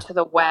 and then to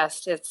the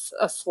west, it's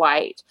a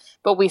slight.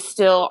 But we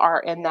still are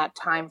in that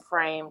time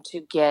frame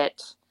to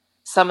get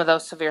some of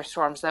those severe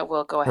storms that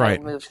will go ahead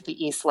and move to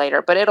the east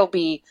later. But it'll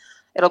be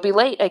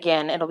late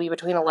again. It'll be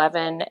between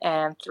 11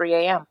 and 3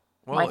 a.m.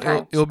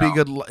 Well, it'll be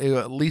good.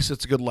 At least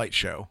it's a good light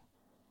show.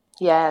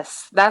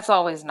 Yes, that's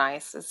always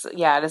nice. It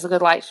is a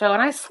good light show,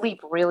 and I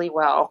sleep really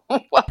well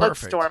while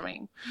it's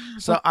storming.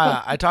 So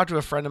I talked to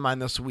a friend of mine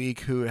this week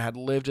who had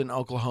lived in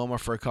Oklahoma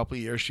for a couple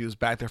of years. She was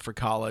back there for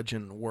college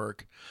and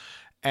work,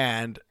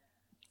 and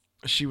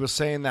she was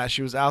saying that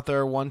she was out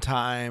there one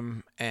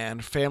time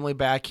and family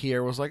back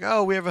here was like,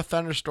 oh, we have a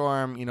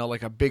thunderstorm,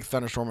 like a big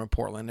thunderstorm in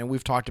Portland. And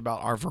we've talked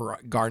about our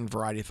garden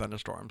variety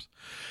thunderstorms.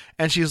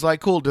 And she's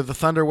like, cool. Did the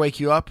thunder wake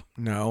you up?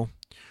 No.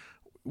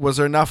 Was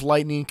there enough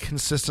lightning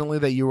consistently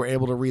that you were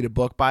able to read a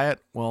book by it?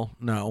 Well,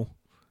 no.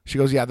 She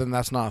goes, yeah, then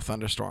that's not a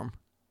thunderstorm.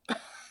 I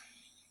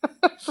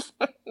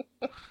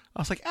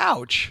was like,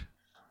 ouch.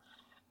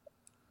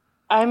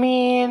 I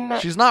mean,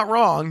 she's not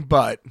wrong,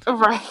 but.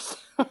 Right.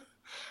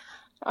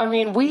 I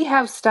mean, we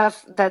have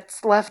stuff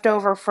that's left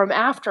over from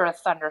after a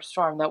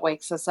thunderstorm that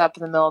wakes us up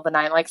in the middle of the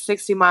night, like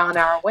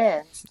 60-mile-an-hour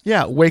winds.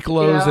 Yeah, wake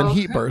lows and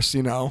heat bursts,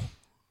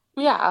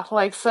 Yeah,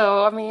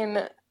 so, I mean,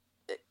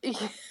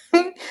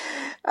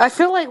 I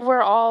feel like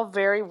we're all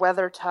very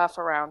weather tough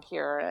around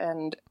here,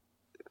 and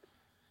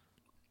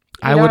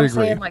I would agree.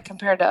 Saying, like,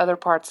 compared to other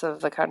parts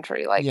of the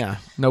country, like, yeah,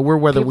 no, we're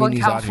weather weenies out here.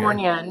 People in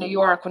California and New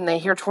York, when they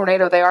hear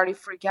tornado, they already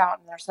freak out,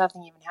 and there's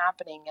nothing even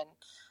happening, and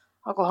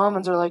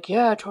Oklahomans are like,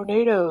 yeah,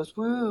 tornadoes,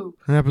 woo.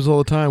 It happens all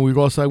the time. We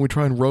go outside and we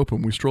try and rope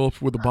them. We stroll up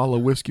with a bottle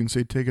of whiskey and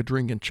say, take a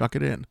drink and chuck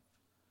it in.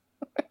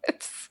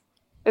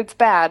 It's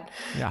bad.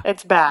 Yeah.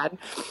 It's bad.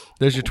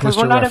 There's your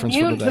Twister reference for today.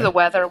 We're not immune to the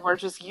weather. We're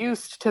just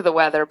used to the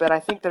weather, but I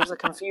think there's a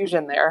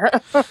confusion there.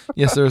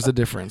 Yes, there's a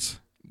difference.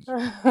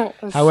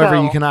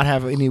 However, you cannot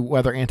have any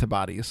weather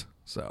antibodies,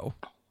 so.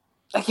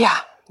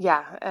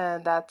 Yeah,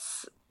 and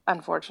that's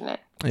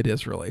unfortunate. It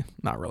is really.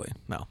 Not really.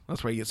 No,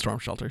 that's why you get storm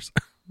shelters.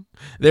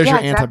 There's your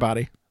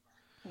antibody.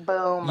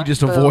 Boom. You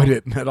just avoid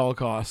it at all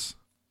costs.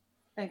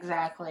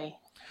 Exactly.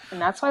 And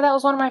that's why that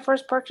was one of my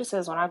first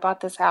purchases when I bought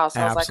this house.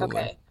 I was like,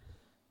 okay,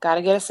 Got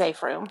to get a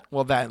safe room.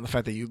 Well, that and the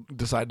fact that you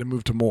decided to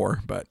move to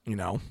Moore, but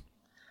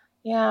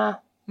Yeah.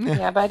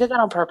 Yeah, but I did that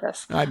on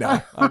purpose. I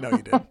know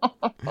you did.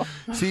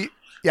 See,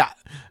 yeah,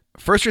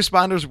 first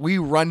responders, we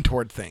run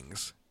toward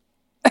things.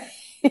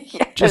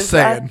 Yes, Just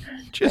saying.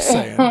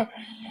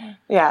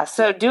 Yeah,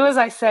 so do as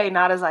I say,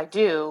 not as I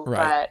do.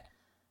 Right. But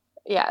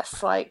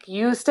yes, like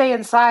you stay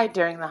inside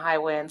during the high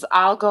winds.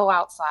 I'll go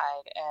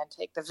outside and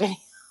take the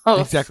videos.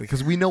 Exactly,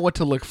 because we know what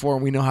to look for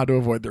and we know how to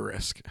avoid the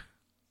risk.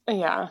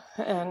 Yeah,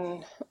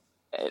 and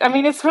I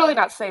mean, it's really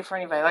not safe for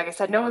anybody. Like I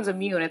said, no one's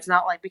immune. It's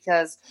not like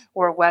because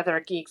we're weather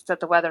geeks that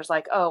the weather's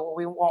like, oh, well,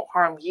 we won't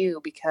harm you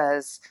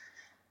because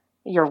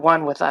you're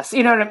one with us.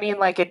 You know what I mean?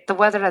 Like the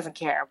weather doesn't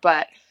care,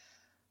 but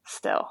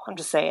still, I'm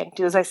just saying,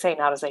 do as I say,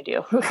 not as I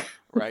do.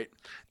 Right.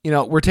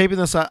 We're taping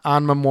this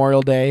on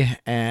Memorial Day,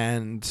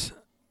 and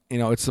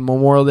it's the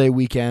Memorial Day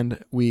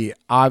weekend. We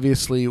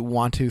obviously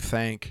want to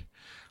thank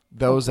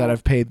those that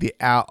have paid the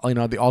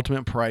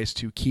ultimate price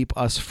to keep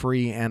us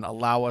free and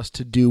allow us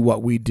to do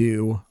what we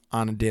do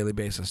on a daily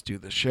basis, do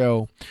the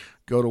show,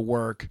 go to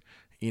work,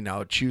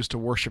 choose to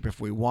worship if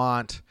we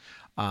want,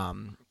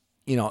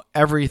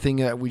 everything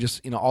that we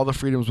just, all the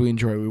freedoms we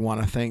enjoy. We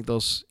want to thank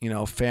those,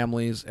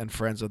 families and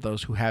friends of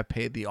those who have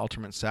paid the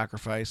ultimate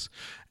sacrifice.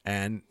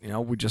 And,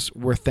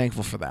 we're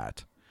thankful for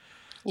that.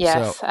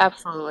 Yes, So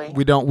absolutely.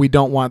 we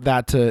don't want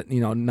that to,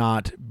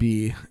 not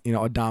be,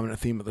 a dominant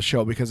theme of the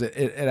show, because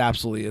it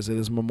absolutely is. It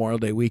is Memorial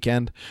Day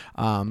weekend.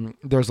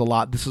 There's a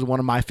lot. This is one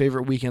of my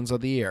favorite weekends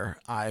of the year.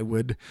 I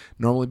would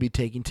normally be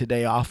taking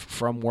today off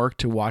from work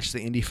to watch the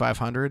Indy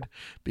 500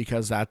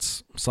 because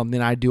that's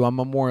something I do on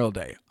Memorial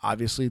Day.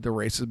 Obviously, the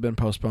race has been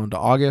postponed to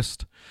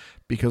August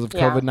because of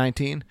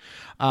COVID-19.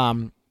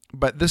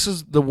 But this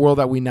is the world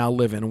that we now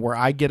live in, where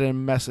I get a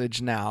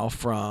message now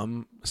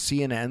from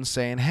CNN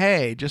saying,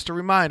 hey, just a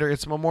reminder,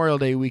 it's Memorial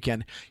Day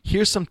weekend.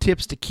 Here's some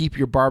tips to keep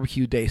your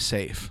barbecue day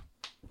safe.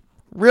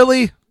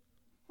 Really?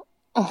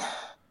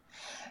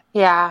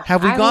 Yeah.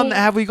 Have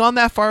we gone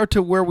that far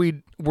to where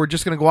we're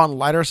just going to go out and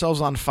light ourselves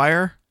on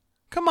fire?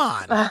 Come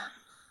on.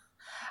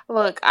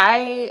 Look,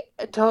 I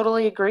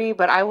totally agree,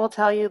 but I will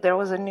tell you there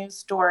was a news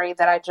story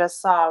that I just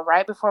saw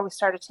right before we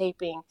started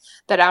taping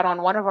that out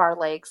on one of our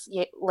lakes,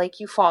 Lake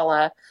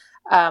Eufaula,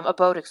 a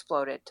boat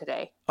exploded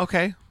today.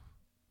 Okay.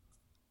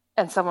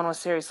 And someone was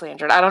seriously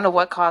injured. I don't know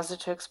what caused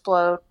it to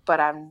explode, but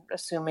I'm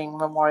assuming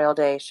Memorial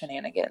Day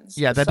shenanigans.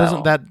 Yeah,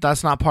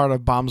 that's not part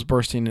of bombs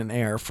bursting in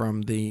air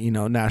from the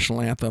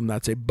national anthem.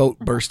 That's a boat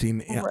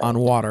bursting on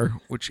water,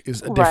 which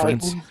is a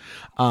difference. Right.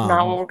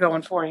 Not what we're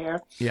going for here.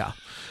 Yeah.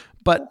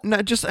 But no,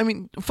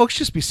 folks,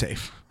 just be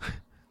safe.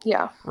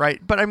 Yeah.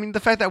 Right. But the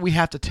fact that we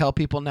have to tell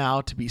people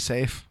now to be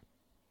safe,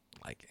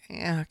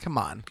 come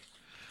on.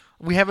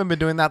 We haven't been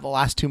doing that the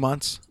last 2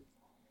 months.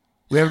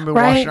 We haven't been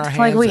washing our hands.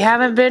 Like we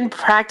haven't been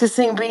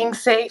practicing being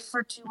safe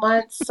for 2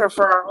 months or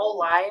for our whole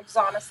lives,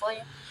 honestly.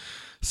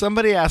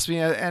 Somebody asked me,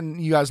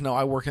 and you guys know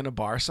I work in a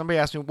bar. Somebody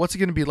asked me, what's it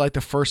going to be like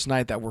the first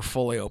night that we're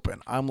fully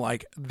open? I'm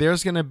like,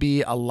 there's going to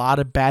be a lot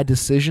of bad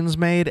decisions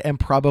made and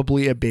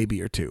probably a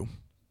baby or two.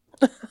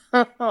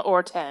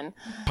 Or 10.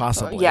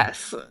 Possibly.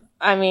 Yes.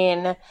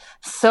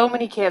 So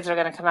many kids are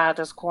going to come out of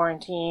this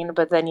quarantine,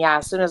 but then,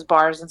 as soon as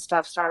bars and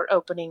stuff start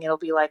opening, it'll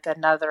be like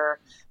another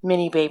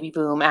mini baby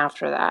boom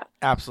after that.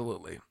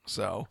 Absolutely.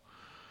 So,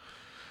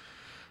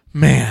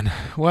 man,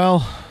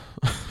 well,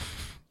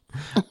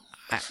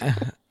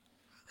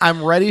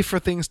 I'm ready for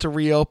things to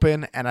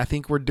reopen, and I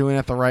think we're doing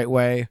it the right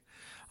way.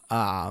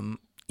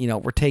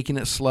 We're taking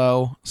it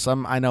slow.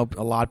 I know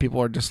a lot of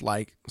people are just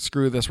like,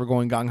 screw this, we're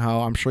going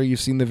gung-ho. I'm sure you've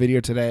seen the video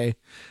today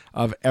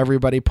of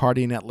everybody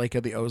partying at Lake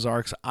of the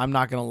Ozarks. I'm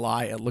not going to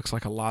lie, it looks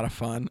like a lot of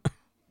fun.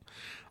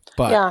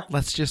 But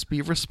let's just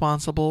be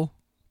responsible,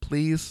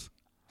 please.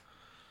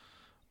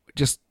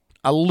 Just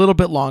a little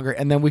bit longer,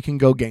 and then we can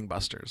go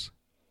gangbusters.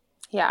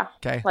 Yeah.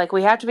 Okay. Like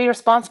we have to be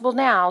responsible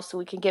now so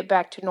we can get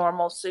back to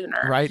normal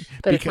sooner. Right.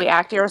 But if we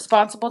act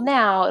irresponsible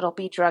now, it'll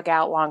be drug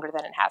out longer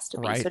than it has to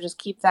be. Right. So just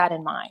keep that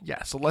in mind.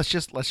 Yeah. So let's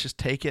just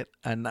take it,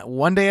 and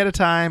one day at a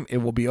time. It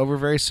will be over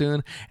very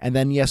soon. And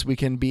then yes, we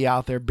can be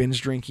out there binge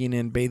drinking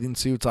in bathing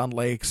suits on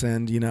lakes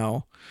and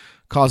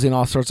causing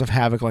all sorts of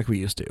havoc like we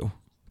used to.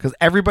 Because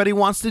everybody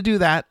wants to do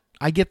that.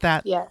 I get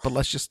that. Yes. But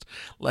let's just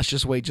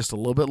wait just a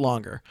little bit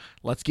longer.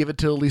 Let's give it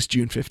till at least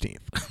June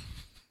 15th.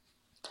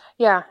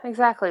 Yeah,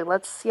 exactly.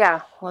 Let's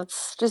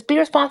just be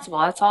responsible.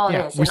 That's all it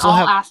is. We In still all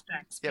have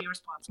aspects, be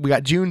responsible. We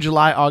got June,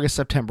 July, August,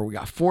 September. We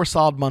got 4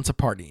 solid months of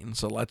partying.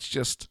 So let's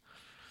just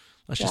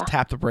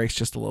tap the brakes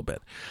just a little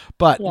bit.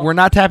 But we're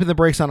not tapping the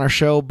brakes on our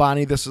show,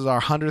 Bonnie. This is our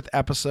 100th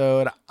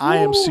episode. I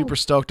am super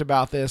stoked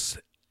about this.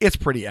 It's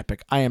pretty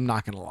epic. I am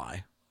not going to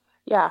lie.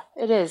 Yeah,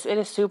 it is. It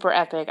is super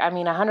epic.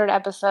 100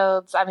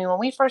 episodes. When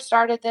we first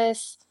started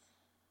this,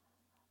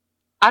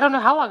 I don't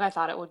know how long I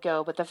thought it would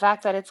go, but the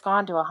fact that it's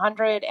gone to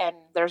 100 and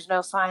there's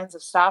no signs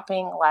of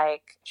stopping,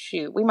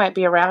 shoot, we might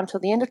be around till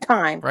the end of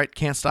time. Right?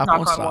 Can't stop, Knock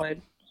won't on stop.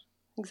 wood.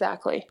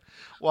 exactly.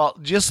 Well,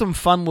 just some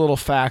fun little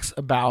facts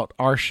about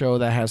our show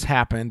that has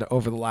happened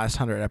over the last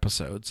 100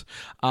 episodes.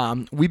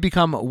 We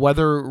become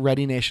Weather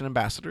Ready Nation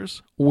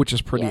ambassadors, which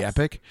is pretty Yes.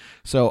 epic.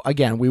 So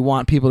again, we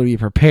want people to be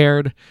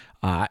prepared.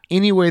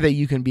 Any way that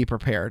you can be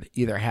prepared,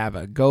 either have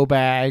a go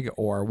bag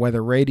or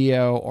weather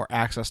radio or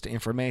access to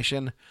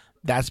information.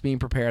 That's being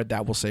prepared.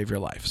 That will save your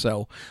life.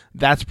 So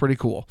that's pretty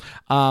cool.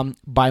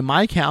 By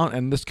my count,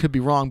 and this could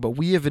be wrong, but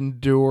we have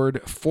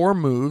endured 4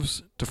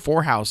 moves to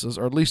 4 houses,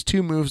 or at least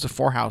 2 moves to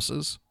 4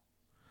 houses.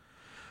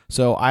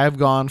 So I have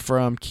gone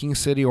from King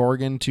City,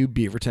 Oregon to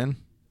Beaverton.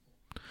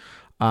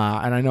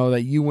 And I know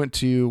that you went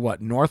to,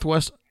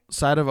 northwest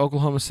side of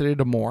Oklahoma City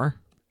to Moore.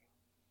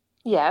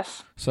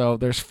 Yes. So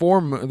there's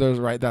 4,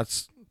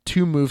 that's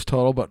 2 moves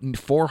total, but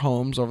 4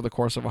 homes over the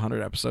course of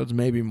 100 episodes,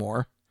 maybe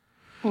more.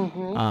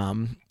 Mm-hmm.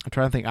 I'm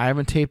trying to think. I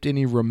haven't taped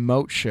any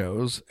remote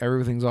shows.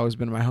 Everything's always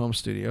been in my home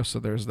studio, so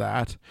there's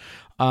that.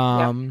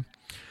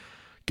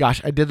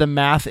 Gosh, I did the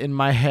math in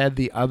my head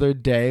the other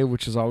day,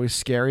 which is always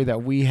scary,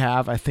 that we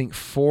have, I think,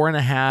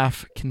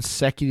 4.5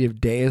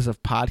 consecutive days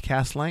of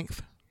podcast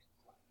length.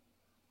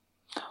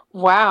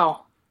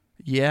 Wow.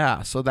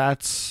 Yeah, so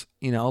that's,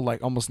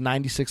 like almost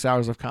 96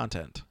 hours of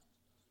content.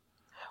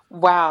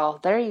 Wow.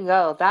 There you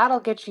go. That'll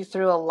get you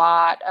through a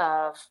lot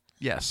of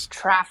Yes.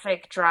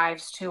 traffic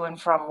drives to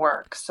and from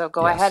work. So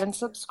go Yes. ahead and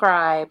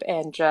subscribe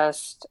and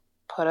just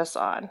put us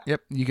on.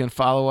 Yep, you can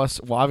follow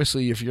us. Well,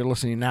 obviously, if you're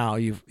listening now,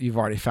 you've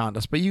already found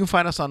us, but you can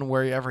find us on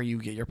wherever you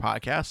get your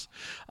podcasts.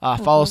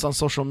 Follow us on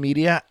social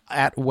media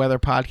at Weather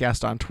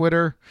Podcast on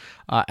Twitter,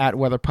 at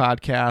Weather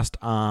Podcast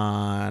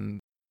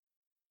on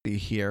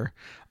here,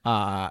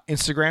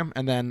 Instagram,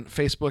 and then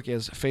Facebook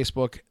is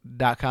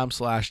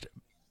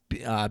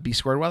facebook.com/B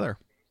squared weather.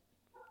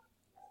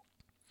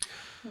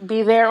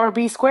 Be there or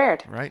be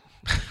squared. Right.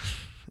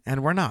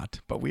 And we're not,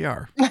 but we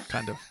are,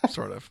 kind of,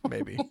 sort of,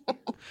 maybe.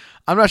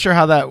 I'm not sure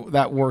how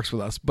that works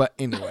with us, but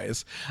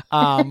anyways.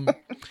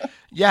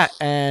 Yeah,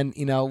 and,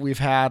 we've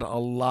had a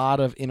lot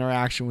of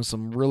interaction with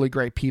some really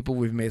great people.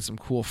 We've made some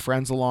cool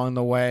friends along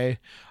the way.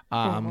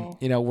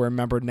 We're a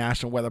member of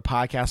National Weather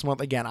Podcast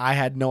Month. Again, I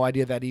had no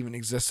idea that even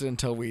existed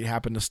until we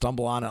happened to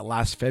stumble on it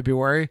last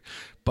February.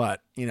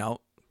 But,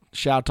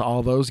 shout out to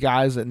all those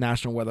guys at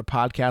National Weather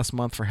Podcast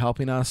Month for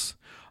helping us.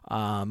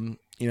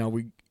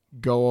 We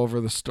go over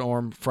the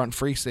storm front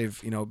freaks.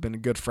 They've, been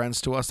good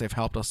friends to us. They've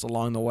helped us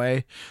along the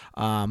way.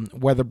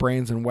 Weather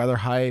Brains and Weather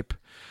Hype.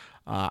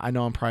 I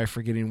know I'm probably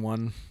forgetting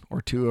 1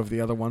 or 2 of the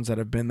other ones that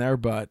have been there,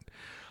 but,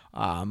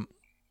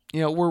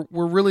 we're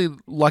really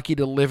lucky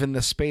to live in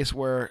this space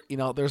where,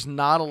 there's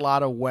not a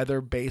lot of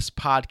weather-based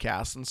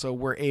podcasts. And so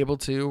we're able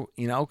to,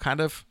 kind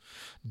of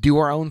do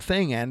our own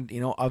thing. And,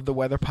 of the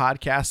weather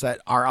podcasts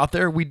that are out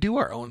there, we do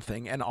our own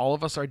thing, and all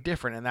of us are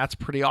different, and that's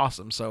pretty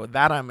awesome. So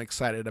that I'm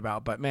excited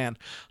about. But man,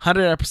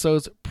 100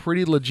 episodes,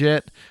 pretty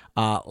legit.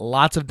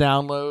 Lots of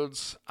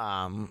downloads,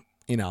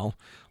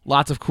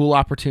 lots of cool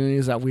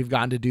opportunities that we've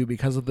gotten to do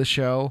because of the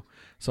show.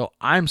 So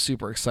I'm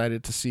super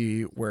excited to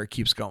see where it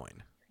keeps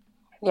going.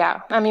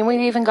 Yeah. I mean,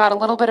 we've even got a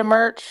little bit of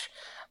merch.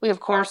 We, of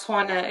course,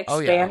 want to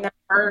expand that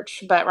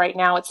merch, but right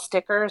now it's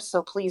stickers.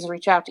 So please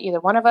reach out to either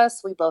one of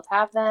us. We both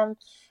have them.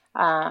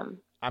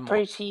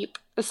 Pretty cheap.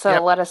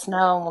 So let us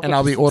know. And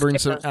I'll be ordering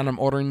and I'm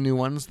ordering new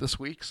ones this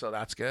week. So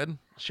that's good.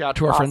 Shout out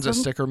to our friends at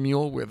Sticker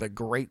Mule with a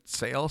great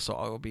sale. So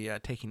I will be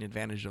taking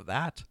advantage of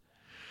that.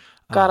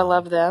 Gotta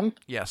love them.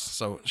 Yes.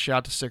 So shout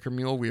out to Sticker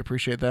Mule. We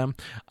appreciate them.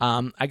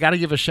 I got to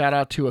give a shout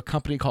out to a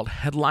company called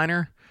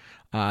Headliner.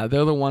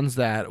 They're the ones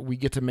that we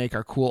get to make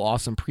our cool,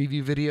 awesome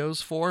preview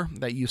videos for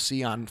that you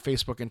see on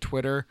Facebook and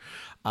Twitter.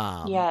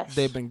 Yes.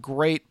 They've been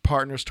great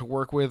partners to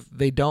work with.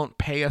 They don't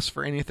pay us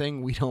for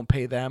anything. We don't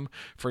pay them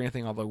for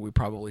anything, although we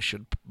probably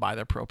should buy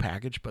their pro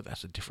package, but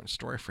that's a different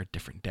story for a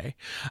different day.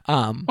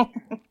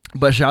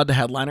 But shout out to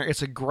Headliner.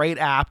 It's a great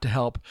app to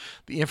help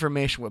the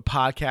information with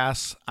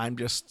podcasts. I'm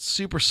just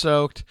super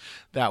stoked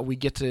that we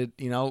get to,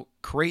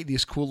 create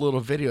these cool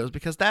little videos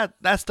because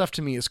that stuff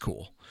to me is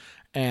cool.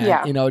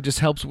 And, it just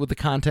helps with the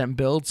content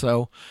build.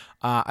 So,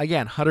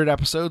 again, 100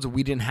 episodes.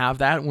 We didn't have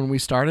that when we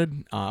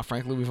started.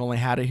 Frankly, we've only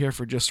had it here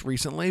for just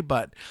recently,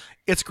 but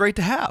it's great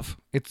to have.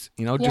 It's,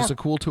 just a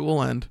cool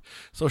tool. And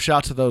so shout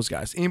out to those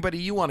guys. Anybody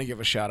you want to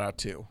give a shout out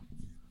to?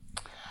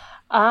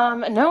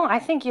 No, I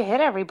think you hit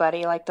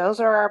everybody. Like, those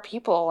are our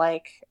people,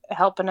 like,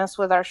 helping us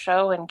with our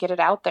show and get it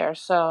out there.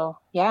 So,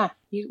 yeah,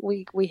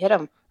 we hit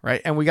them. Right,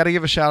 and we got to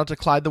give a shout out to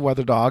Clyde the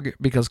Weather Dog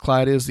because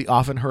Clyde is the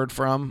often heard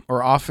from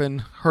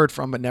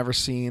but never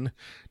seen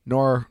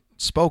nor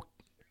spoke.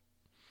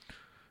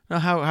 Now,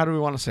 how do we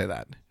want to say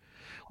that?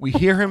 We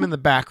hear him in the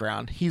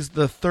background. He's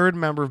the 3rd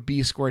member of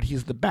B Squared.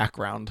 He's the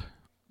background.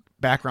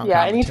 Yeah,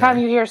 commentary. Anytime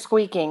you hear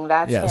squeaking,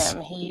 that's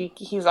him.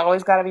 He's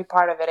always got to be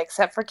part of it.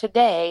 Except for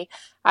today,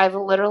 I've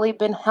literally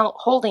been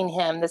holding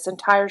him this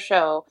entire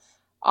show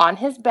on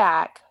his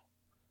back,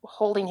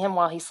 holding him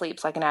while he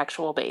sleeps like an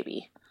actual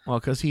baby. Well,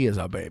 because he is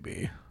a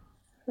baby.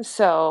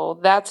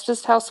 So that's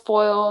just how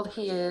spoiled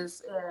he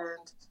is,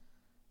 and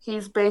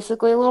he's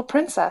basically a little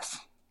princess.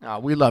 Oh,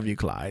 we love you,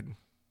 Clyde.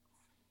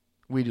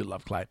 We do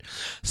love Clyde.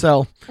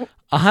 So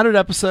 100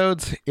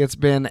 episodes. It's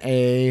been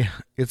a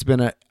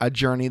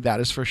journey, that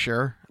is for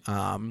sure.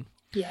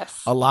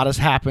 Yes. A lot has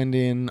happened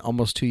in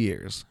almost 2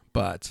 years,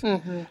 but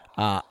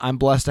I'm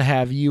blessed to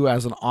have you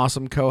as an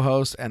awesome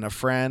co-host and a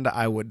friend.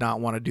 I would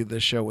not want to do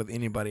this show with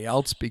anybody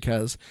else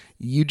because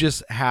you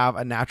just have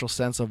a natural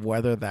sense of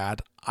weather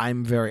that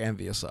I'm very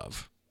envious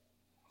of.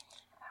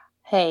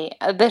 Hey,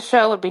 this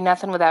show would be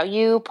nothing without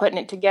you putting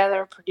it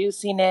together,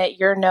 producing it,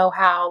 your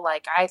know-how.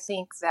 Like, I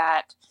think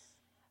that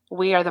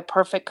we are the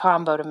perfect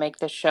combo to make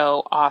this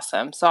show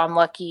awesome. So I'm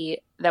lucky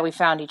that we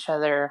found each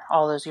other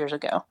all those years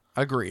ago.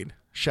 Agreed.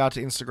 Shout out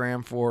to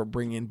Instagram for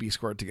bringing B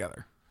Squared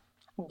together.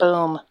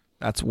 Boom.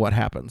 That's what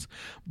happens.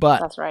 But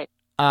That's right.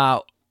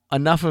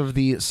 Enough of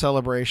the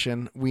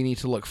celebration. We need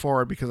to look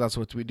forward because that's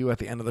what we do at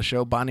the end of the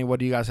show. Bonnie, what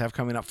do you guys have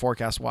coming up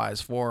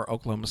forecast-wise for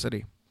Oklahoma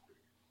City?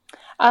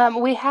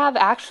 We have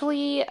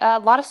actually a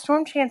lot of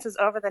storm chances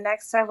over the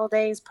next several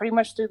days, pretty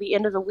much through the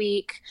end of the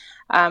week.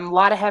 A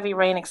lot of heavy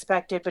rain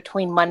expected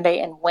between Monday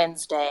and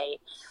Wednesday.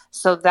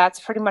 So that's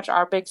pretty much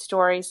our big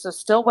story. So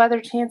still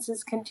weather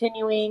chances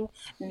continuing,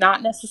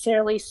 not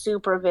necessarily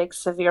super big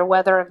severe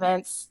weather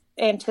events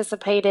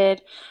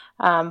anticipated.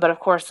 But of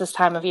course, this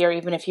time of year,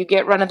 even if you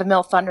get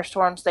run-of-the-mill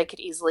thunderstorms, they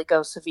could easily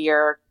go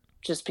severe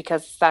just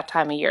because it's that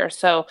time of year.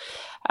 So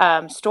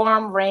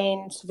storm,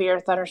 rain, severe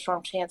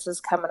thunderstorm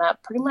chances coming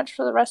up pretty much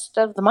for the rest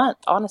of the month,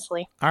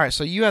 honestly. All right,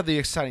 so you have the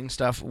exciting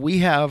stuff. We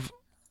have,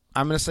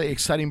 I'm going to say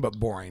exciting but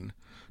boring.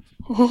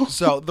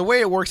 So the way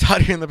it works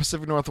out here in the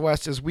Pacific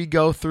Northwest is we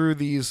go through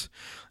these,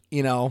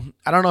 I don't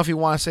know if you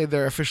want to say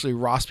they're officially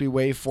Rossby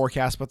wave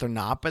forecasts, but they're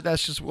not. But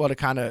that's just what it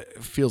kind of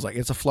feels like.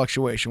 It's a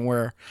fluctuation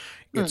where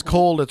it's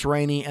cold, it's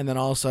rainy, and then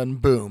all of a sudden,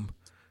 boom,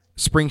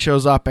 spring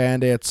shows up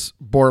and it's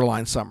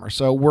borderline summer.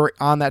 So we're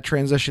on that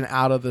transition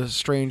out of the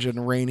strange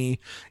and rainy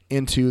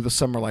into the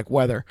summer-like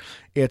weather.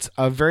 It's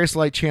a very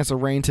slight chance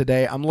of rain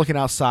today. I'm looking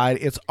outside.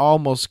 It's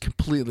almost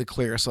completely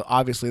clear, so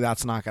obviously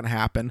that's not going to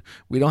happen.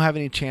 We don't have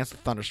any chance of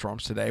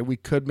thunderstorms today. We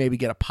could maybe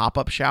get a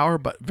pop-up shower,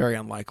 but very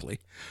unlikely.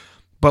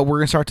 But we're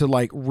going to start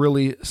to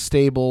really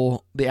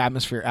stable the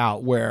atmosphere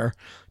out where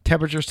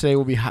temperatures today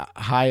will be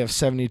high of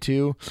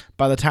 72.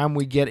 By the time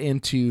we get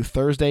into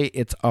Thursday,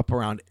 it's up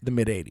around the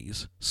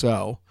mid-80s.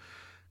 So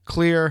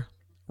clear,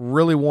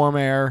 really warm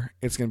air.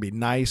 It's going to be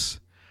nice.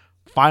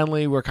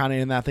 Finally, we're kind of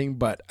in that thing.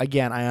 But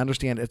again, I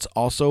understand it's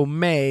also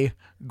May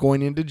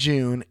going into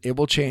June. It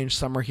will change.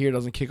 Summer here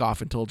doesn't kick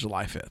off until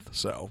July 5th.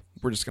 So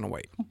we're just going to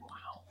wait.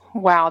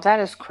 Wow, that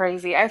is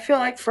crazy. I feel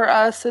like for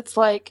us, it's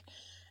like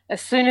as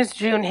soon as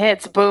June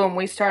hits, boom,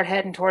 we start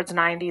heading towards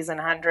 90s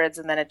and 100s,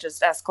 and then it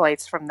just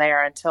escalates from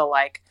there until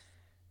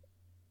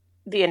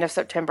the end of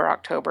September,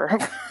 October.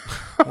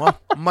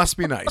 Well, must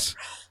be nice.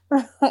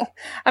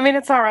 I mean,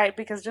 it's all right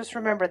because just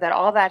remember that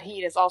all that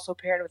heat is also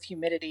paired with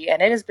humidity, and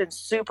it has been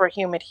super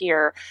humid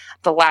here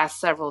the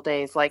last several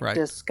days, right.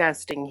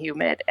 Disgusting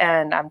humid.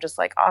 And I'm just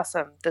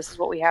awesome. This is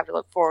what we have to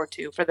look forward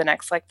to for the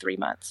next 3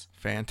 months.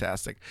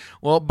 Fantastic.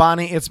 Well,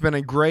 Bonnie, it's been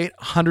a great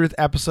 100th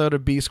episode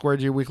of B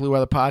Squared, your weekly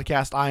weather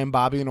podcast. I am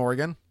Bobby in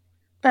Oregon.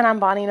 And I'm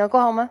Bonnie in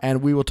Oklahoma.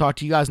 And we will talk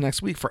to you guys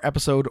next week for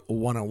episode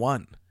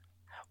 101.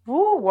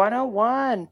 Woo, 101.